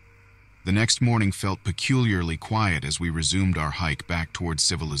 The next morning felt peculiarly quiet as we resumed our hike back towards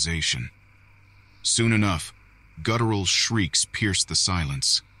civilization. Soon enough, guttural shrieks pierced the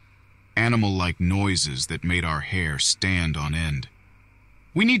silence, animal-like noises that made our hair stand on end.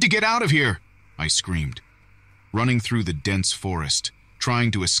 "We need to get out of here!" I screamed. Running through the dense forest,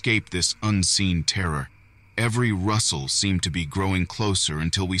 trying to escape this unseen terror, every rustle seemed to be growing closer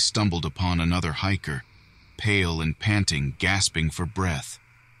until we stumbled upon another hiker, pale and panting, gasping for breath.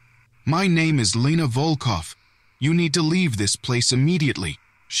 "My name is Lena Volkov. You need to leave this place immediately,"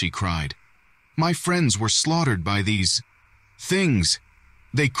 she cried. "My friends were slaughtered by these things.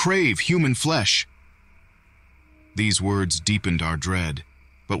 They crave human flesh." These words deepened our dread,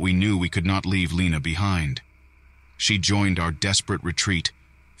 but we knew we could not leave Lena behind. She joined our desperate retreat,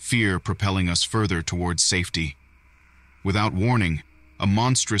 fear propelling us further towards safety. Without warning, a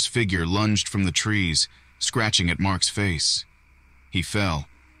monstrous figure lunged from the trees, scratching at Mark's face. He fell,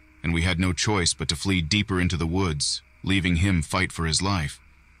 and we had no choice but to flee deeper into the woods, leaving him fight for his life.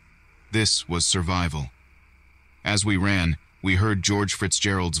 This was survival. As we ran, we heard George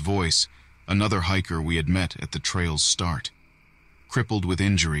Fitzgerald's voice, another hiker we had met at the trail's start. Crippled with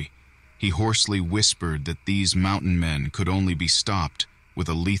injury, he hoarsely whispered that these mountain men could only be stopped with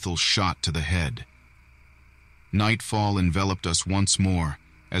a lethal shot to the head. Nightfall enveloped us once more,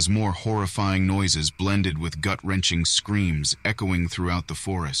 as more horrifying noises blended with gut-wrenching screams echoing throughout the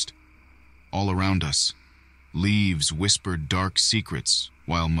forest. All around us, leaves whispered dark secrets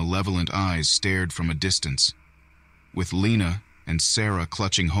while malevolent eyes stared from a distance. With Lena and Sarah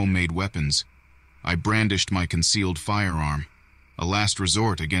clutching homemade weapons, I brandished my concealed firearm, a last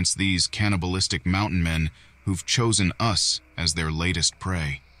resort against these cannibalistic mountain men who've chosen us as their latest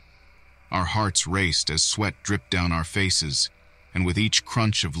prey. Our hearts raced as sweat dripped down our faces, and with each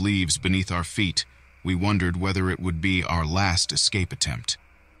crunch of leaves beneath our feet, we wondered whether it would be our last escape attempt.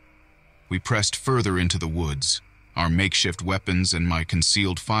 We pressed further into the woods, our makeshift weapons and my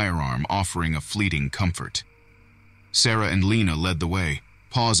concealed firearm offering a fleeting comfort. Sarah and Lena led the way,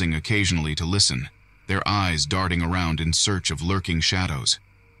 pausing occasionally to listen, their eyes darting around in search of lurking shadows.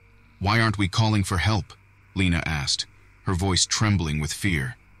 "Why aren't we calling for help?" Lena asked, her voice trembling with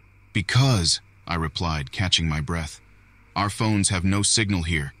fear. "Because," I replied, catching my breath, "our phones have no signal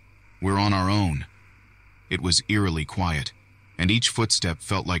here. We're on our own." It was eerily quiet, and each footstep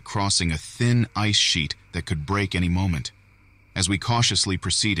felt like crossing a thin ice sheet that could break any moment. As we cautiously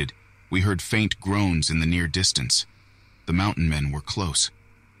proceeded, we heard faint groans in the near distance. The mountain men were close.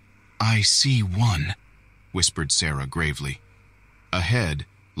 "I see one," whispered Sarah gravely. Ahead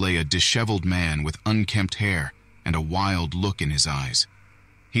lay a disheveled man with unkempt hair and a wild look in his eyes.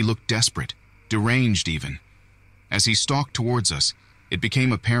 He looked desperate, deranged even. As he stalked towards us, it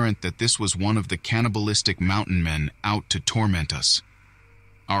became apparent that this was one of the cannibalistic mountain men out to torment us.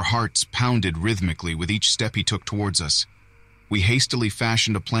 Our hearts pounded rhythmically with each step he took towards us. We hastily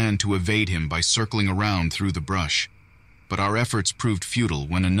fashioned a plan to evade him by circling around through the brush. But our efforts proved futile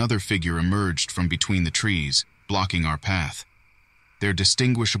when another figure emerged from between the trees, blocking our path. Their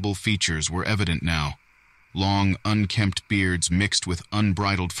distinguishable features were evident now. Long, unkempt beards mixed with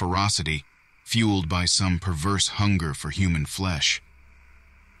unbridled ferocity, fueled by some perverse hunger for human flesh.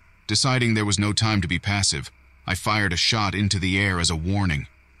 Deciding there was no time to be passive, I fired a shot into the air as a warning.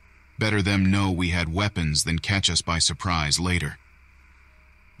 Better them know we had weapons than catch us by surprise later.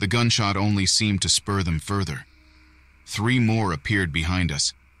 The gunshot only seemed to spur them further. 3 more appeared behind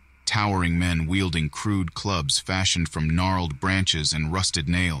us, towering men wielding crude clubs fashioned from gnarled branches and rusted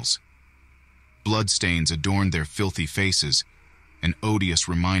nails. Bloodstains adorned their filthy faces, an odious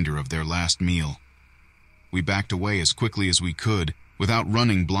reminder of their last meal. We backed away as quickly as we could, without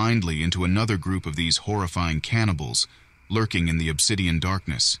running blindly into another group of these horrifying cannibals, lurking in the obsidian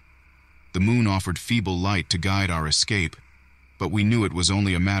darkness. The moon offered feeble light to guide our escape, but we knew it was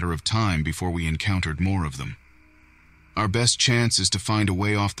only a matter of time before we encountered more of them. "Our best chance is to find a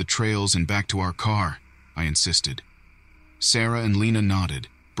way off the trails and back to our car," I insisted. Sarah and Lena nodded,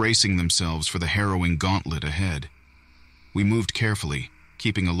 bracing themselves for the harrowing gauntlet ahead. We moved carefully,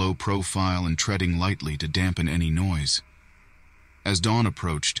 keeping a low profile and treading lightly to dampen any noise. As dawn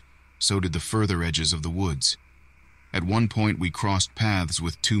approached, so did the further edges of the woods. At one point we crossed paths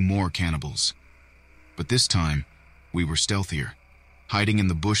with 2 more cannibals. But this time, we were stealthier, hiding in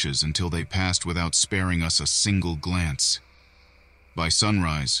the bushes until they passed without sparing us a single glance. By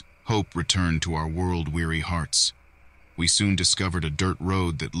sunrise, hope returned to our world-weary hearts. We soon discovered a dirt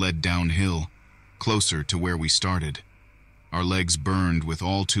road that led downhill, closer to where we started. Our legs burned with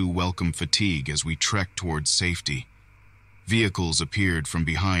all too welcome fatigue as we trekked towards safety. Vehicles appeared from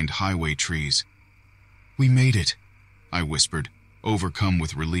behind highway trees. "We made it," I whispered, overcome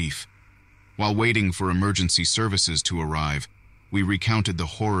with relief. While waiting for emergency services to arrive, we recounted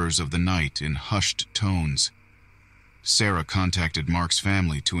the horrors of the night in hushed tones. Sarah contacted Mark's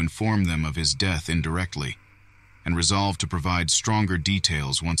family to inform them of his death indirectly, and resolved to provide stronger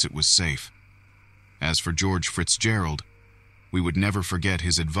details once it was safe. As for George Fitzgerald, we would never forget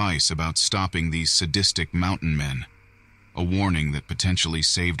his advice about stopping these sadistic mountain men, a warning that potentially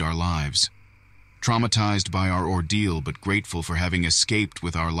saved our lives. Traumatized by our ordeal but grateful for having escaped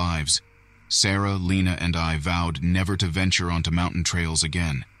with our lives, Sarah, Lena, and I vowed never to venture onto mountain trails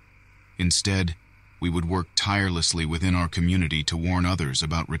again. Instead, we would work tirelessly within our community to warn others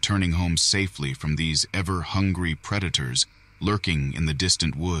about returning home safely from these ever-hungry predators lurking in the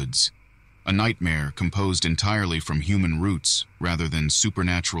distant woods. A nightmare composed entirely from human roots rather than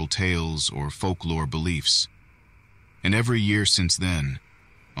supernatural tales or folklore beliefs. And every year since then,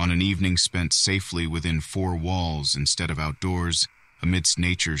 on an evening spent safely within 4 walls instead of outdoors, amidst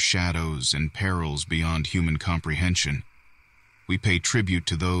nature's shadows and perils beyond human comprehension, we pay tribute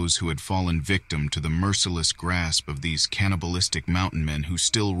to those who had fallen victim to the merciless grasp of these cannibalistic mountain men who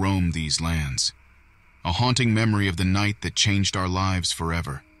still roam these lands. A haunting memory of the night that changed our lives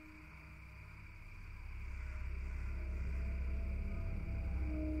forever.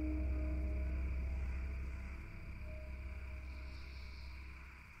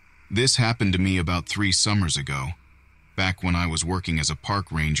 This happened to me about 3 summers ago, back when I was working as a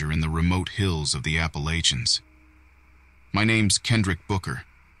park ranger in the remote hills of the Appalachians. My name's Kendrick Booker,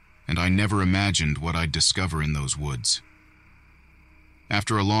 and I never imagined what I'd discover in those woods.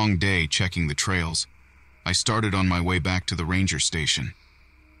 After a long day checking the trails, I started on my way back to the ranger station.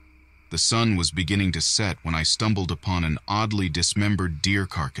 The sun was beginning to set when I stumbled upon an oddly dismembered deer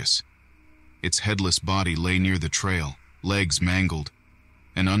carcass. Its headless body lay near the trail, legs mangled,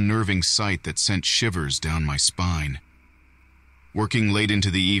 an unnerving sight that sent shivers down my spine. Working late into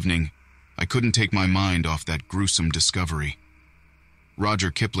the evening, I couldn't take my mind off that gruesome discovery.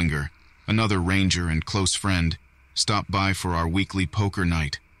 Roger Kiplinger, another ranger and close friend, stopped by for our weekly poker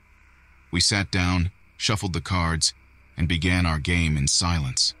night. We sat down, shuffled the cards, and began our game in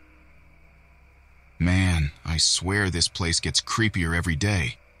silence. "Man, I swear this place gets creepier every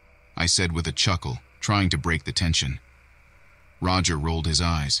day," I said with a chuckle, trying to break the tension. Roger rolled his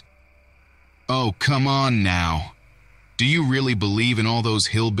eyes. "Oh, come on now. Do you really believe in all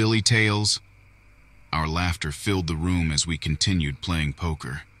those hillbilly tales?" Our laughter filled the room as we continued playing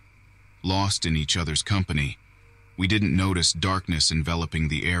poker. Lost in each other's company, we didn't notice darkness enveloping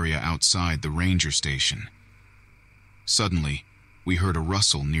the area outside the ranger station. Suddenly, we heard a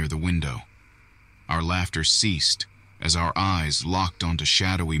rustle near the window. Our laughter ceased as our eyes locked onto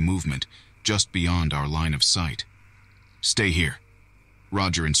shadowy movement just beyond our line of sight. "Stay here,"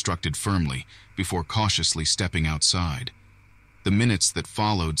 Roger instructed firmly before cautiously stepping outside. The minutes that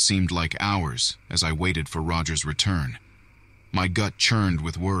followed seemed like hours as I waited for Roger's return. My gut churned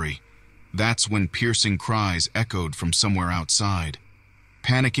with worry. That's when piercing cries echoed from somewhere outside.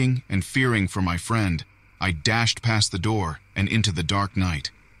 Panicking and fearing for my friend, I dashed past the door and into the dark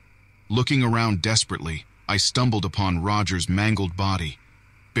night. Looking around desperately, I stumbled upon Roger's mangled body,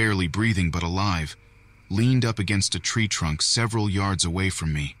 barely breathing but alive, leaned up against a tree trunk several yards away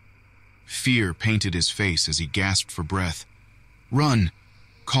from me. Fear painted his face as he gasped for breath. "Run!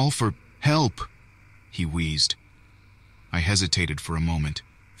 Call for help!" he wheezed. I hesitated for a moment,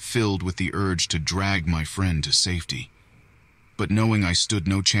 filled with the urge to drag my friend to safety. But knowing I stood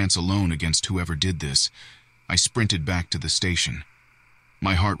no chance alone against whoever did this, I sprinted back to the station.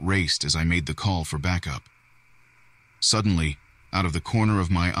 My heart raced as I made the call for backup. Suddenly, out of the corner of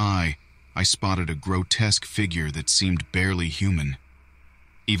my eye, I spotted a grotesque figure that seemed barely human.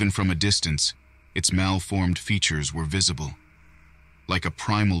 Even from a distance, its malformed features were visible. Like a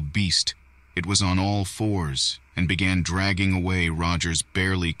primal beast, it was on all fours and began dragging away Roger's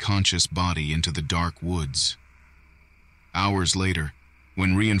barely conscious body into the dark woods. Hours later,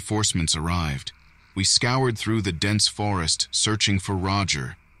 when reinforcements arrived, we scoured through the dense forest searching for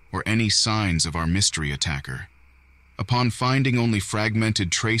Roger or any signs of our mystery attacker. Upon finding only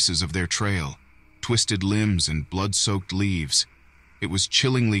fragmented traces of their trail, twisted limbs and blood-soaked leaves, it was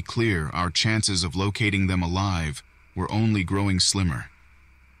chillingly clear our chances of locating them alive were only growing slimmer.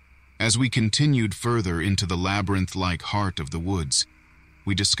 As we continued further into the labyrinth-like heart of the woods,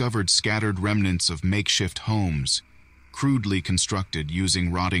 we discovered scattered remnants of makeshift homes, crudely constructed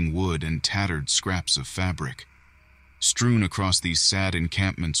using rotting wood and tattered scraps of fabric. Strewn across these sad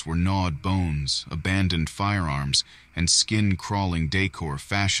encampments were gnawed bones, abandoned firearms, and skin-crawling decor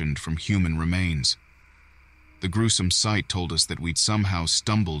fashioned from human remains. The gruesome sight told us that we'd somehow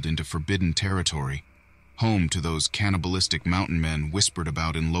stumbled into forbidden territory, home to those cannibalistic mountain men whispered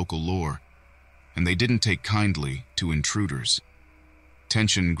about in local lore, and they didn't take kindly to intruders.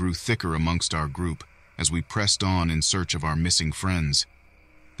 Tension grew thicker amongst our group as we pressed on in search of our missing friends.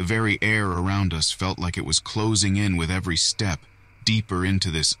 The very air around us felt like it was closing in with every step, deeper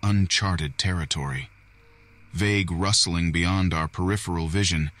into this uncharted territory. Vague rustling beyond our peripheral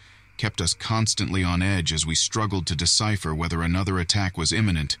vision kept us constantly on edge as we struggled to decipher whether another attack was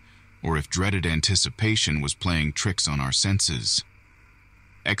imminent or if dreaded anticipation was playing tricks on our senses.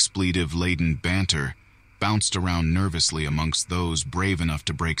 Expletive-laden banter bounced around nervously amongst those brave enough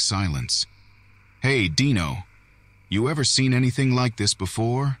to break silence. "Hey, Dino, you ever seen anything like this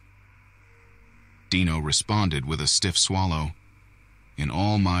before?" Dino responded with a stiff swallow. "In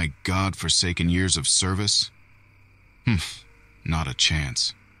all my God-forsaken years of service? Not a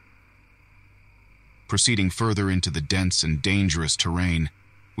chance." Proceeding further into the dense and dangerous terrain,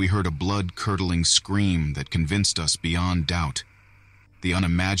 we heard a blood-curdling scream that convinced us beyond doubt. The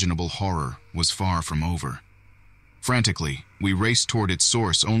unimaginable horror was far from over. Frantically, we raced toward its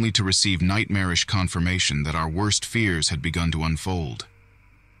source only to receive nightmarish confirmation that our worst fears had begun to unfold.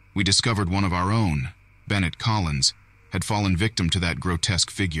 We discovered one of our own, Bennett Collins, had fallen victim to that grotesque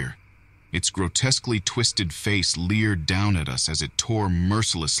figure. Its grotesquely twisted face leered down at us as it tore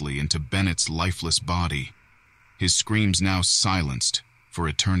mercilessly into Bennett's lifeless body, his screams now silenced for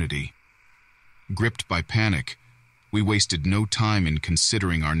eternity. Gripped by panic, we wasted no time in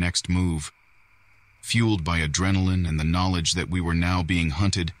considering our next move. Fueled by adrenaline and the knowledge that we were now being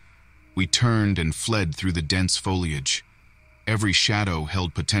hunted, we turned and fled through the dense foliage. Every shadow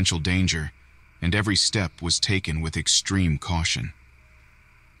held potential danger, and every step was taken with extreme caution.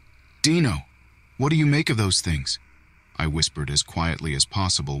 "Dino, what do you make of those things?" I whispered as quietly as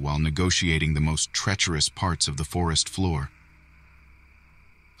possible while negotiating the most treacherous parts of the forest floor.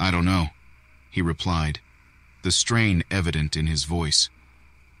 "I don't know," he replied, the strain evident in his voice.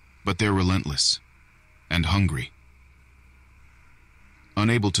 "But they're relentless and hungry."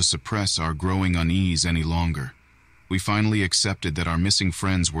 Unable to suppress our growing unease any longer, we finally accepted that our missing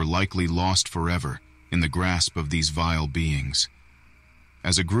friends were likely lost forever in the grasp of these vile beings.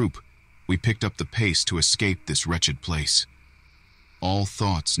 As a group, we picked up the pace to escape this wretched place. All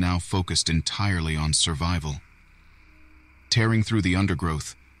thoughts now focused entirely on survival. Tearing through the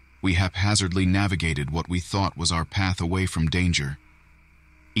undergrowth, we haphazardly navigated what we thought was our path away from danger.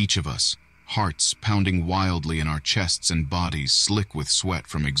 Each of us, hearts pounding wildly in our chests and bodies slick with sweat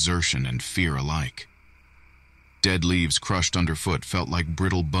from exertion and fear alike. Dead leaves crushed underfoot felt like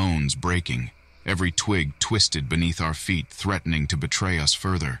brittle bones breaking, every twig twisted beneath our feet threatening to betray us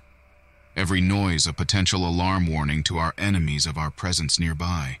further. Every noise a potential alarm warning to our enemies of our presence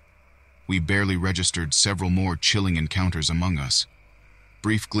nearby. We barely registered several more chilling encounters among us.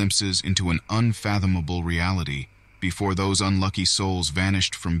 Brief glimpses into an unfathomable reality before those unlucky souls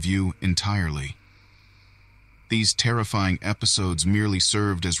vanished from view entirely. These terrifying episodes merely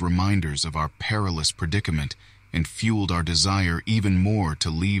served as reminders of our perilous predicament and fueled our desire even more to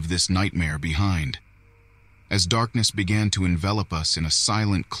leave this nightmare behind. As darkness began to envelop us in a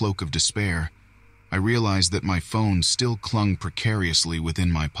silent cloak of despair, I realized that my phone still clung precariously within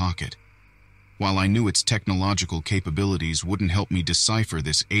my pocket. While I knew its technological capabilities wouldn't help me decipher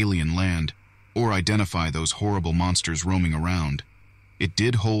this alien land or identify those horrible monsters roaming around, it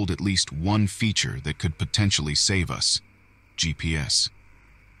did hold at least one feature that could potentially save us: GPS.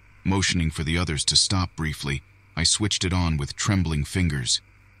 Motioning for the others to stop briefly, I switched it on with trembling fingers,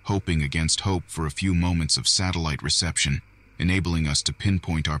 hoping against hope for a few moments of satellite reception, enabling us to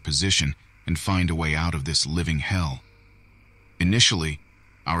pinpoint our position and find a way out of this living hell. Initially,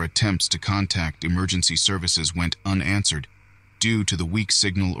 our attempts to contact emergency services went unanswered due to the weak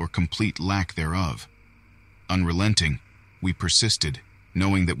signal or complete lack thereof. Unrelenting, we persisted,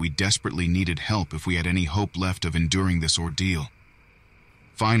 knowing that we desperately needed help if we had any hope left of enduring this ordeal.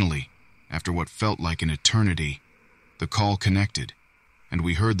 Finally, after what felt like an eternity, the call connected, and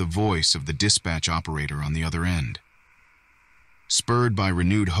we heard the voice of the dispatch operator on the other end. Spurred by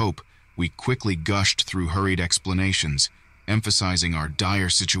renewed hope, We quickly gushed through hurried explanations, emphasizing our dire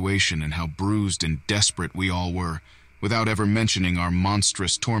situation and how bruised and desperate we all were, without ever mentioning our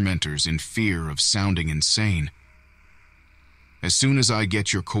monstrous tormentors in fear of sounding insane. "As soon as I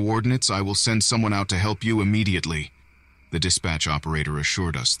get your coordinates, I will send someone out to help you immediately," the dispatch operator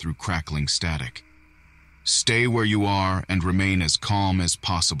assured us through crackling static. "Stay where you are and remain as calm as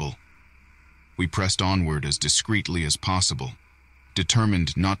possible." We pressed onward as discreetly as possible,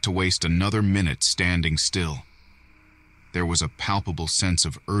 determined not to waste another minute standing still. There was a palpable sense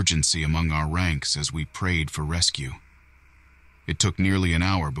of urgency among our ranks as we prayed for rescue. It took nearly an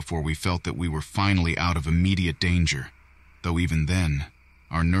hour before we felt that we were finally out of immediate danger, though even then,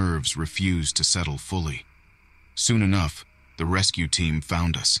 our nerves refused to settle fully. Soon enough, the rescue team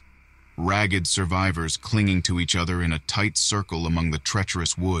found us, ragged survivors clinging to each other in a tight circle among the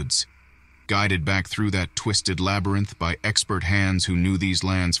treacherous woods, guided back through that twisted labyrinth by expert hands who knew these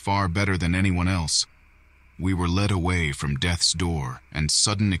lands far better than anyone else. We were led away from death's door and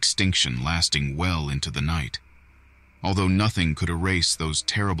sudden extinction lasting well into the night. Although nothing could erase those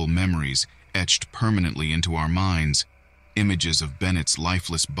terrible memories etched permanently into our minds, images of Bennett's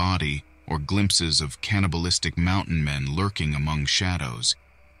lifeless body or glimpses of cannibalistic mountain men lurking among shadows,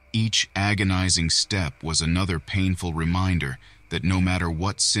 each agonizing step was another painful reminder that no matter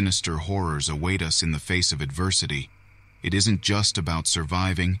what sinister horrors await us in the face of adversity, it isn't just about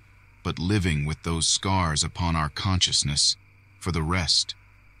surviving, but living with those scars upon our consciousness, for the rest,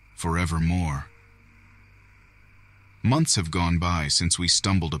 forevermore. Months have gone by since we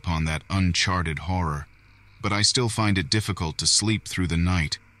stumbled upon that uncharted horror, but I still find it difficult to sleep through the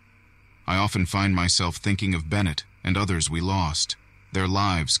night. I often find myself thinking of Bennett and others we lost, their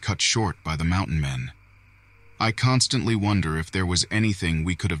lives cut short by the mountain men. I constantly wonder if there was anything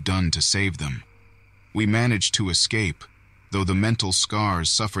we could have done to save them. We managed to escape, though the mental scars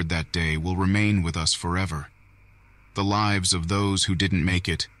suffered that day will remain with us forever. The lives of those who didn't make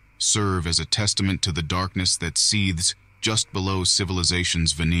it serve as a testament to the darkness that seethes just below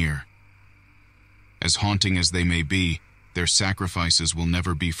civilization's veneer. As haunting as they may be, their sacrifices will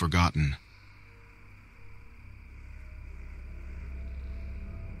never be forgotten.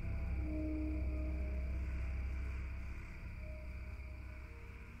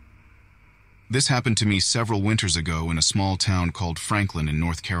 This happened to me several winters ago in a small town called Franklin in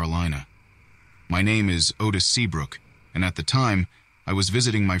North Carolina. My name is Otis Seabrook, and at the time, I was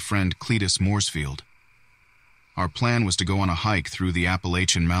visiting my friend Cletus Mooresfield. Our plan was to go on a hike through the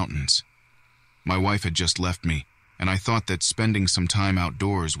Appalachian Mountains. My wife had just left me, and I thought that spending some time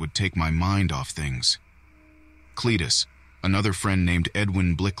outdoors would take my mind off things. Cletus, another friend named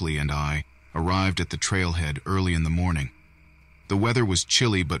Edwin Blickley, and I arrived at the trailhead early in the morning. The weather was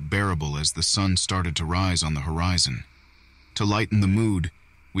chilly but bearable as the sun started to rise on the horizon. To lighten the mood,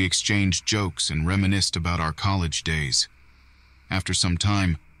 we exchanged jokes and reminisced about our college days. After some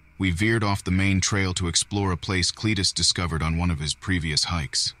time, we veered off the main trail to explore a place Cletus discovered on one of his previous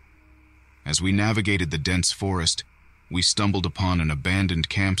hikes. As we navigated the dense forest, we stumbled upon an abandoned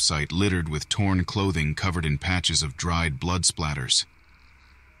campsite littered with torn clothing covered in patches of dried blood splatters.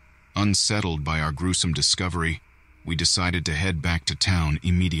 Unsettled by our gruesome discovery, we decided to head back to town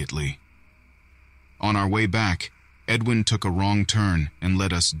immediately. On our way back, Edwin took a wrong turn and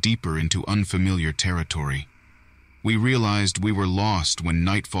led us deeper into unfamiliar territory. We realized we were lost when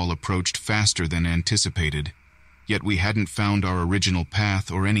nightfall approached faster than anticipated, yet we hadn't found our original path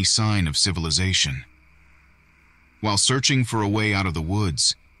or any sign of civilization. While searching for a way out of the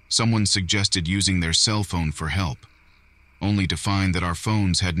woods, someone suggested using their cell phone for help, only to find that our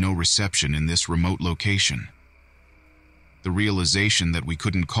phones had no reception in this remote location. The realization that we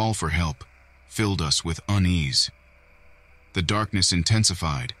couldn't call for help filled us with unease. The darkness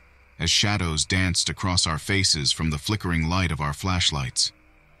intensified as shadows danced across our faces from the flickering light of our flashlights.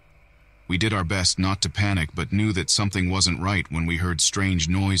 We did our best not to panic, but knew that something wasn't right when we heard strange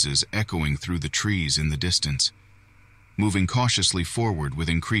noises echoing through the trees in the distance. Moving cautiously forward with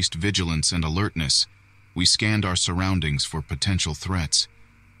increased vigilance and alertness, we scanned our surroundings for potential threats.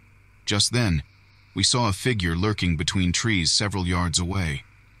 Just then, we saw a figure lurking between trees several yards away,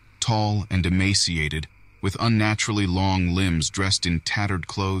 tall and emaciated, with unnaturally long limbs dressed in tattered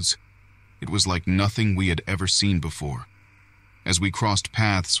clothes. It was like nothing we had ever seen before. As we crossed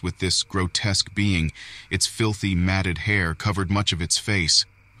paths with this grotesque being, its filthy, matted hair covered much of its face,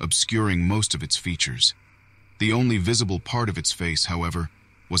 obscuring most of its features. The only visible part of its face, however,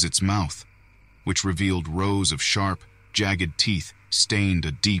 was its mouth, which revealed rows of sharp, jagged teeth stained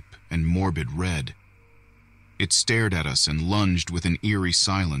a deep and morbid red. It stared at us and lunged with an eerie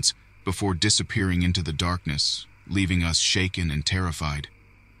silence before disappearing into the darkness, leaving us shaken and terrified.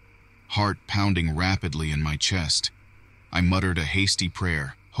 heart pounding rapidly in my chest. I muttered a hasty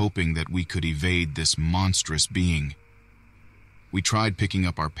prayer, hoping that we could evade this monstrous being. We tried picking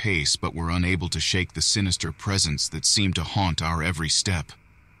up our pace, but were unable to shake the sinister presence that seemed to haunt our every step.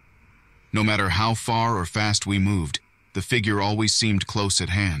 No matter how far or fast we moved, the figure always seemed close at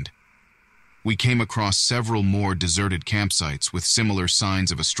hand. We came across several more deserted campsites with similar signs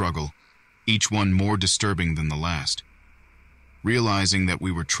of a struggle, each one more disturbing than the last. Realizing that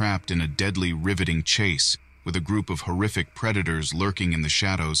we were trapped in a deadly, riveting chase with a group of horrific predators lurking in the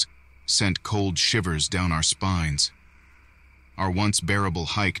shadows sent cold shivers down our spines. Our once bearable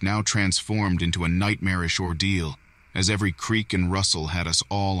hike now transformed into a nightmarish ordeal, as every creak and rustle had us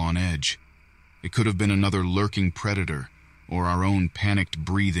all on edge. It could have been another lurking predator, or our own panicked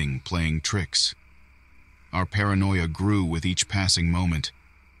breathing playing tricks. Our paranoia grew with each passing moment,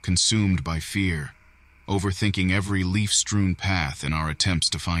 consumed by fear, overthinking every leaf-strewn path in our attempts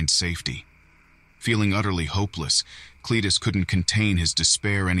to find safety. Feeling utterly hopeless, Cletus couldn't contain his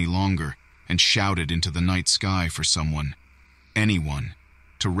despair any longer and shouted into the night sky for someone, anyone,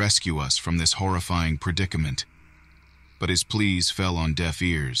 to rescue us from this horrifying predicament. But his pleas fell on deaf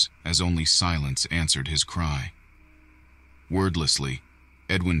ears, as only silence answered his cry. Wordlessly,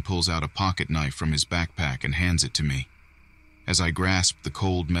 Edwin pulls out a pocket knife from his backpack and hands it to me. As I grasped the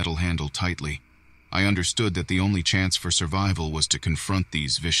cold metal handle tightly, I understood that the only chance for survival was to confront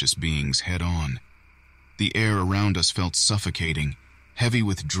these vicious beings head-on. The air around us felt suffocating, heavy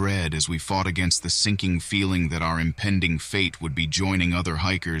with dread as we fought against the sinking feeling that our impending fate would be joining other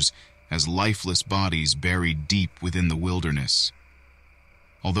hikers as lifeless bodies buried deep within the wilderness.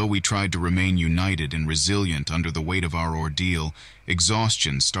 Although we tried to remain united and resilient under the weight of our ordeal,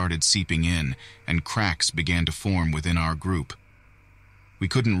 exhaustion started seeping in, and cracks began to form within our group. We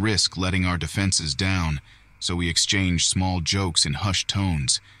couldn't risk letting our defenses down, so we exchanged small jokes in hushed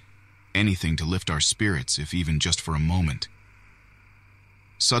tones, anything to lift our spirits, if even just for a moment.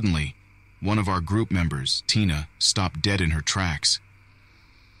 Suddenly, one of our group members, Tina, stopped dead in her tracks.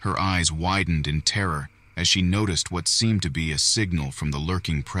 Her eyes widened in terror as she noticed what seemed to be a signal from the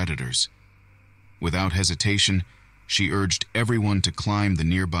lurking predators. Without hesitation, she urged everyone to climb the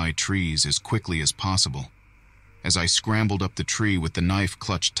nearby trees as quickly as possible. As I scrambled up the tree with the knife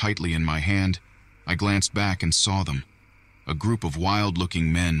clutched tightly in my hand, I glanced back and saw them, a group of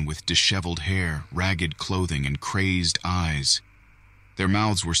wild-looking men with disheveled hair, ragged clothing, and crazed eyes. Their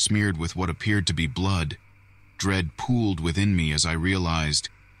mouths were smeared with what appeared to be blood. Dread pooled within me as I realized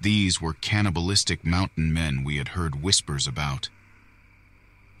these were cannibalistic mountain men we had heard whispers about.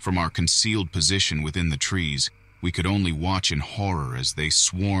 From our concealed position within the trees, we could only watch in horror as they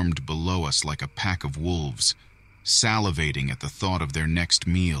swarmed below us like a pack of wolves, salivating at the thought of their next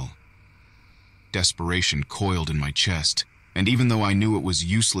meal. Desperation coiled in my chest, and even though I knew it was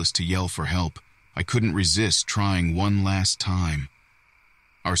useless to yell for help, I couldn't resist trying one last time.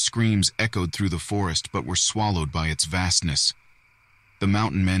 Our screams echoed through the forest but were swallowed by its vastness. The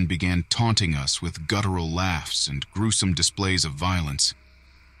mountain men began taunting us with guttural laughs and gruesome displays of violence.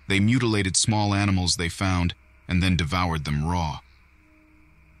 They mutilated small animals they found and then devoured them raw.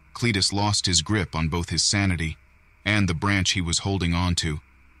 Cletus lost his grip on both his sanity and the branch he was holding onto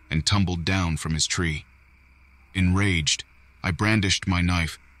and tumbled down from his tree. Enraged, I brandished my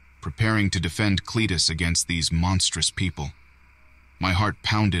knife, preparing to defend Cletus against these monstrous people. My heart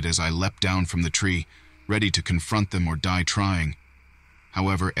pounded as I leapt down from the tree, ready to confront them or die trying.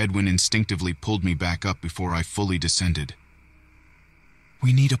 However, Edwin instinctively pulled me back up before I fully descended.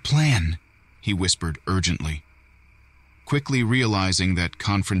 "We need a plan," he whispered urgently. Quickly realizing that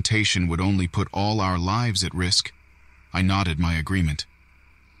confrontation would only put all our lives at risk, I nodded my agreement.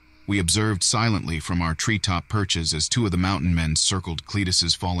 We observed silently from our treetop perches as two of the mountain men circled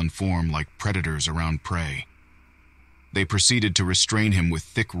Cletus's fallen form like predators around prey. They proceeded to restrain him with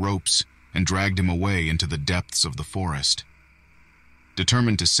thick ropes and dragged him away into the depths of the forest.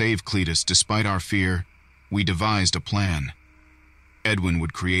 Determined to save Cletus despite our fear, we devised a plan. Edwin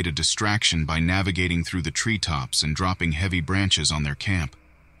would create a distraction by navigating through the treetops and dropping heavy branches on their camp,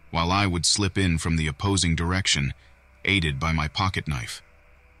 while I would slip in from the opposing direction, aided by my pocket knife.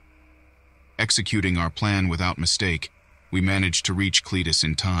 Executing our plan without mistake, we managed to reach Cletus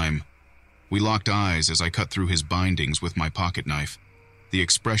in time. We locked eyes as I cut through his bindings with my pocket knife. The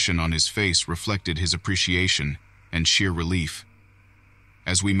expression on his face reflected his appreciation and sheer relief.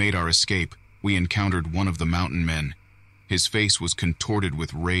 As we made our escape, we encountered one of the mountain men. His face was contorted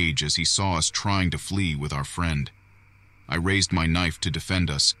with rage as he saw us trying to flee with our friend. I raised my knife to defend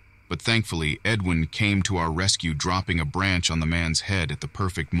us, but thankfully Edwin came to our rescue, dropping a branch on the man's head at the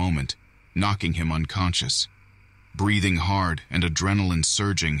perfect moment, knocking him unconscious. Breathing hard and adrenaline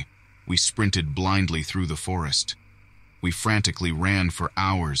surging, we sprinted blindly through the forest. We frantically ran for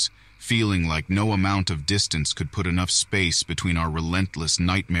hours, feeling like no amount of distance could put enough space between our relentless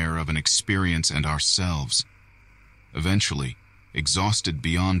nightmare of an experience and ourselves. Eventually, exhausted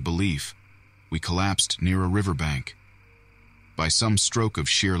beyond belief, we collapsed near a riverbank. By some stroke of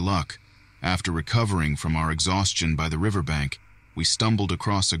sheer luck, after recovering from our exhaustion by the riverbank, we stumbled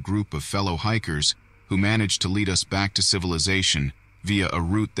across a group of fellow hikers who managed to lead us back to civilization via a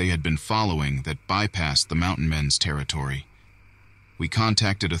route they had been following that bypassed the mountain men's territory. We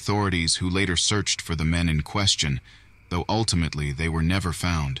contacted authorities who later searched for the men in question, though ultimately they were never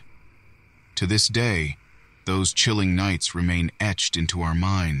found. To this day, those chilling nights remain etched into our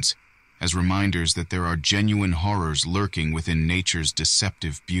minds as reminders that there are genuine horrors lurking within nature's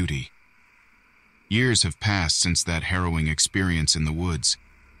deceptive beauty. Years have passed since that harrowing experience in the woods.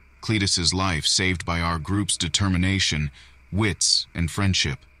 Cletus's life saved by our group's determination, wits, and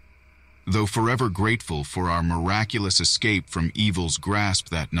friendship. Though forever grateful for our miraculous escape from evil's grasp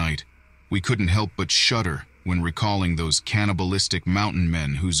that night, we couldn't help but shudder when recalling those cannibalistic mountain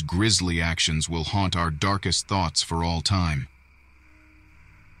men whose grisly actions will haunt our darkest thoughts for all time.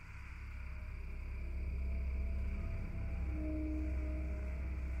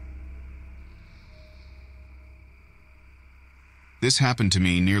 This happened to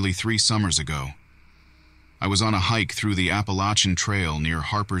me nearly 3 summers ago. I was on a hike through the Appalachian Trail near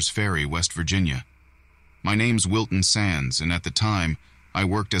Harper's Ferry, West Virginia. My name's Wilton Sands, and at the time, I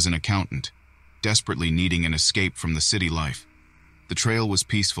worked as an accountant, desperately needing an escape from the city life. The trail was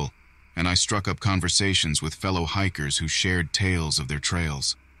peaceful, and I struck up conversations with fellow hikers who shared tales of their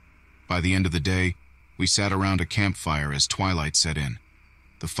trails. By the end of the day, we sat around a campfire as twilight set in.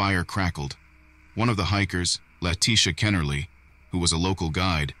 The fire crackled. One of the hikers, Letitia Kennerly, who was a local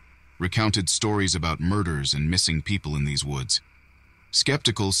guide, recounted stories about murders and missing people in these woods.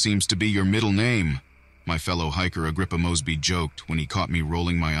 "Skeptical seems to be your middle name," my fellow hiker Agrippa Mosby joked when he caught me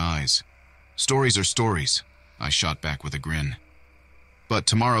rolling my eyes. "Stories are stories," I shot back with a grin. "But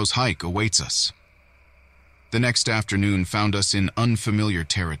tomorrow's hike awaits us." The next afternoon found us in unfamiliar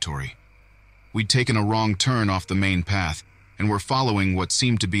territory. We'd taken a wrong turn off the main path and were following what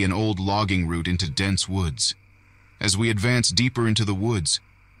seemed to be an old logging route into dense woods. As we advanced deeper into the woods,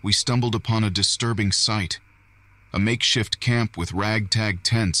 we stumbled upon a disturbing sight. A makeshift camp with ragtag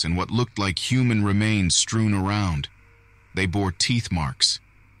tents and what looked like human remains strewn around. They bore teeth marks.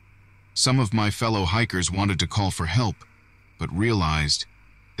 Some of my fellow hikers wanted to call for help, but realized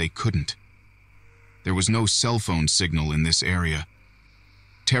they couldn't. There was no cell phone signal in this area.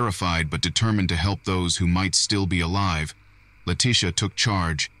 Terrified but determined to help those who might still be alive, Letitia took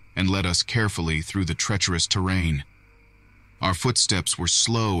charge and led us carefully through the treacherous terrain. Our footsteps were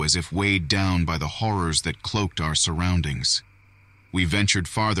slow as if weighed down by the horrors that cloaked our surroundings. We ventured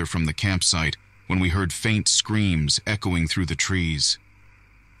farther from the campsite when we heard faint screams echoing through the trees.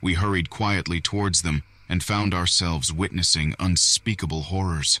 We hurried quietly towards them and found ourselves witnessing unspeakable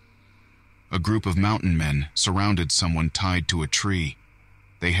horrors. A group of mountain men surrounded someone tied to a tree.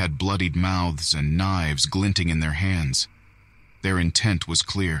 They had bloodied mouths and knives glinting in their hands. Their intent was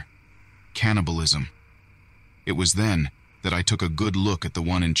clear: cannibalism. It was then that I took a good look at the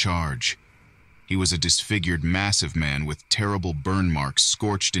one in charge. He was a disfigured, massive man with terrible burn marks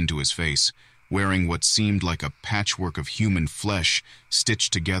scorched into his face, wearing what seemed like a patchwork of human flesh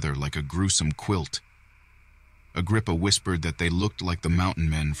stitched together like a gruesome quilt. Agrippa whispered that they looked like the mountain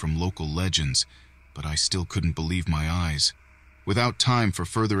men from local legends, but I still couldn't believe my eyes. Without time for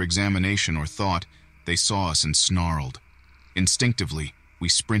further examination or thought, they saw us and snarled. Instinctively, we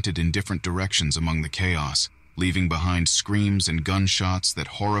sprinted in different directions among the chaos, leaving behind screams and gunshots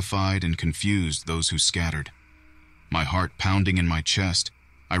that horrified and confused those who scattered. My heart pounding in my chest,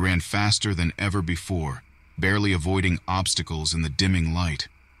 I ran faster than ever before, barely avoiding obstacles in the dimming light.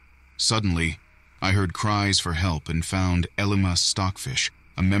 Suddenly, I heard cries for help and found Elima Stockfish,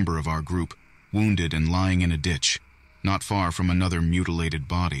 a member of our group, wounded and lying in a ditch, not far from another mutilated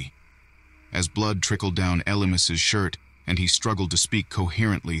body. As blood trickled down Elimas's shirt and he struggled to speak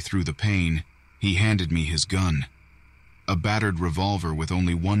coherently through the pain, he handed me his gun, a battered revolver with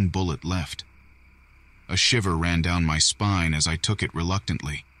only one bullet left. A shiver ran down my spine as I took it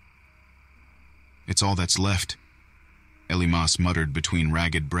reluctantly. "It's all that's left," Elimas muttered between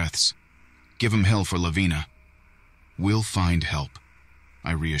ragged breaths. "Give him hell for Lavina." "We'll find help,"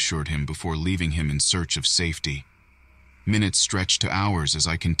 I reassured him before leaving him in search of safety. Minutes stretched to hours as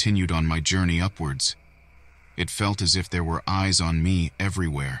I continued on my journey upwards. It felt as if there were eyes on me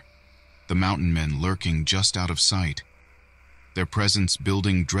everywhere, the mountain men lurking just out of sight, their presence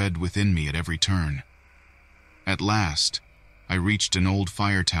building dread within me at every turn. At last, I reached an old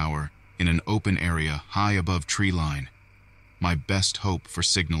fire tower in an open area high above tree line, my best hope for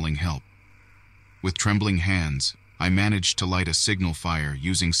signaling help. With trembling hands, I managed to light a signal fire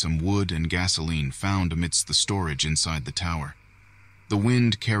using some wood and gasoline found amidst the storage inside the tower. The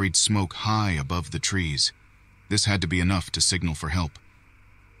wind carried smoke high above the trees. This had to be enough to signal for help.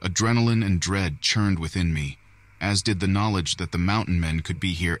 Adrenaline and dread churned within me, as did the knowledge that the mountain men could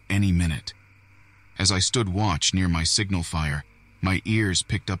be here any minute. As I stood watch near my signal fire, my ears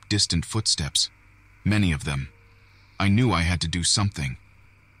picked up distant footsteps, many of them. I knew I had to do something.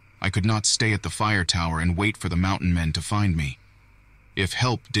 I could not stay at the fire tower and wait for the mountain men to find me. If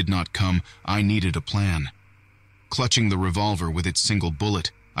help did not come, I needed a plan. Clutching the revolver with its single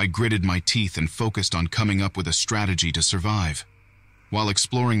bullet, I gritted my teeth and focused on coming up with a strategy to survive. While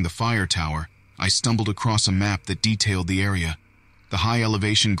exploring the fire tower, I stumbled across a map that detailed the area. The high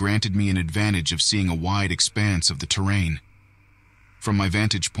elevation granted me an advantage of seeing a wide expanse of the terrain. From my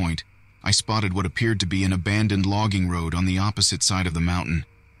vantage point, I spotted what appeared to be an abandoned logging road on the opposite side of the mountain,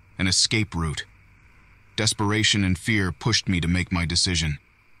 an escape route. Desperation and fear pushed me to make my decision.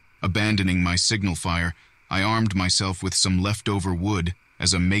 Abandoning my signal fire, I armed myself with some leftover wood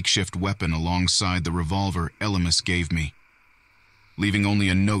as a makeshift weapon alongside the revolver Elymas gave me. Leaving only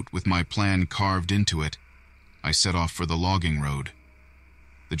a note with my plan carved into it, I set off for the logging road.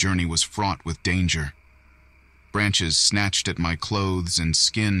 The journey was fraught with danger. Branches snatched at my clothes and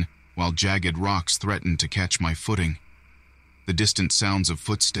skin, while jagged rocks threatened to catch my footing. The distant sounds of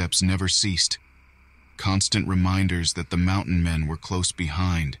footsteps never ceased, constant reminders that the mountain men were close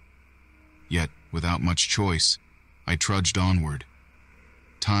behind. Yet, without much choice, I trudged onward.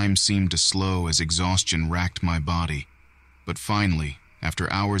 Time seemed to slow as exhaustion racked my body, but finally,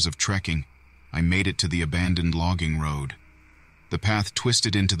 after hours of trekking, I made it to the abandoned logging road. The path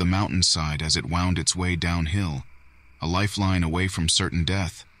twisted into the mountainside as it wound its way downhill, a lifeline away from certain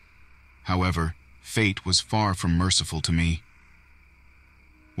death. However, fate was far from merciful to me.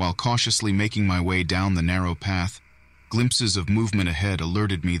 While cautiously making my way down the narrow path, glimpses of movement ahead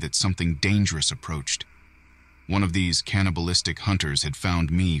alerted me that something dangerous approached. One of these cannibalistic hunters had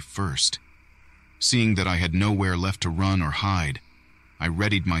found me first. Seeing that I had nowhere left to run or hide, I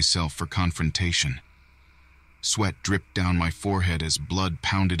readied myself for confrontation. Sweat dripped down my forehead as blood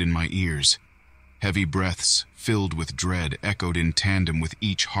pounded in my ears. Heavy breaths, filled with dread, echoed in tandem with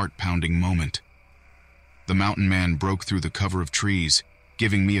each heart-pounding moment. The mountain man broke through the cover of trees,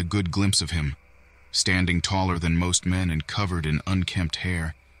 giving me a good glimpse of him. Standing taller than most men and covered in unkempt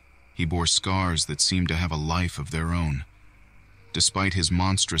hair, he bore scars that seemed to have a life of their own. Despite his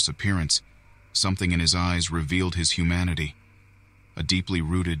monstrous appearance, something in his eyes revealed his humanity. A deeply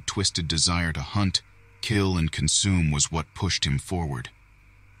rooted, twisted desire to hunt, kill, and consume was what pushed him forward.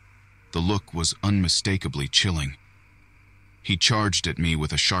 The look was unmistakably chilling. He charged at me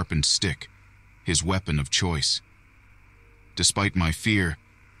with a sharpened stick, his weapon of choice. Despite my fear,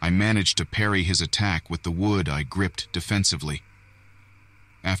 I managed to parry his attack with the wood I gripped defensively.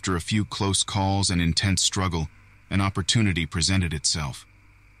 After a few close calls and intense struggle, an opportunity presented itself.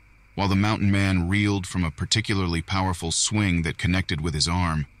 While the mountain man reeled from a particularly powerful swing that connected with his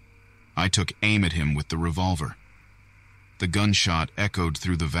arm, I took aim at him with the revolver. The gunshot echoed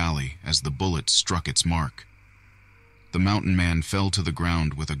through the valley as the bullet struck its mark. The mountain man fell to the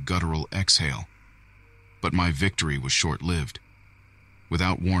ground with a guttural exhale. But my victory was short-lived.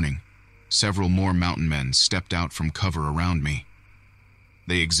 Without warning, several more mountain men stepped out from cover around me.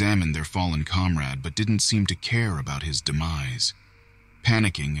 They examined their fallen comrade but didn't seem to care about his demise.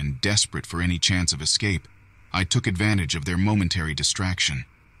 Panicking and desperate for any chance of escape, I took advantage of their momentary distraction.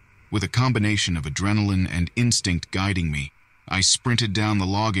 With a combination of adrenaline and instinct guiding me, I sprinted down the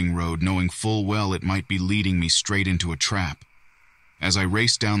logging road knowing full well it might be leading me straight into a trap. As I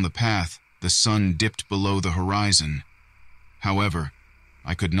raced down the path, the sun dipped below the horizon. However,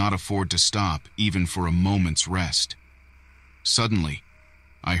 I could not afford to stop even for a moment's rest. Suddenly,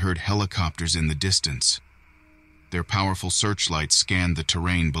 I heard helicopters in the distance. Their powerful searchlights scanned the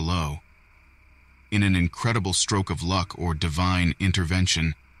terrain below. In an incredible stroke of luck or divine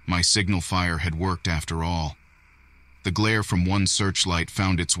intervention, my signal fire had worked after all. The glare from one searchlight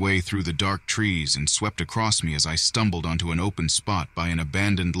found its way through the dark trees and swept across me as I stumbled onto an open spot by an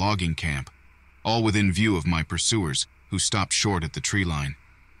abandoned logging camp, all within view of my pursuers, who stopped short at the tree line.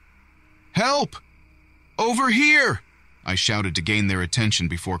 "Help! Over here!" I shouted to gain their attention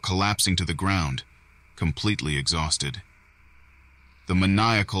before collapsing to the ground, completely exhausted. The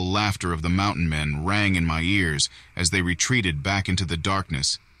maniacal laughter of the mountain men rang in my ears as they retreated back into the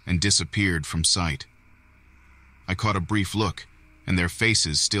darkness and disappeared from sight. I caught a brief look, and their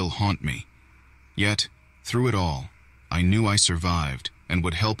faces still haunt me. Yet, through it all, I knew I survived and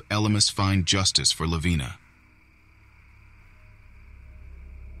would help Elymas find justice for Lavina.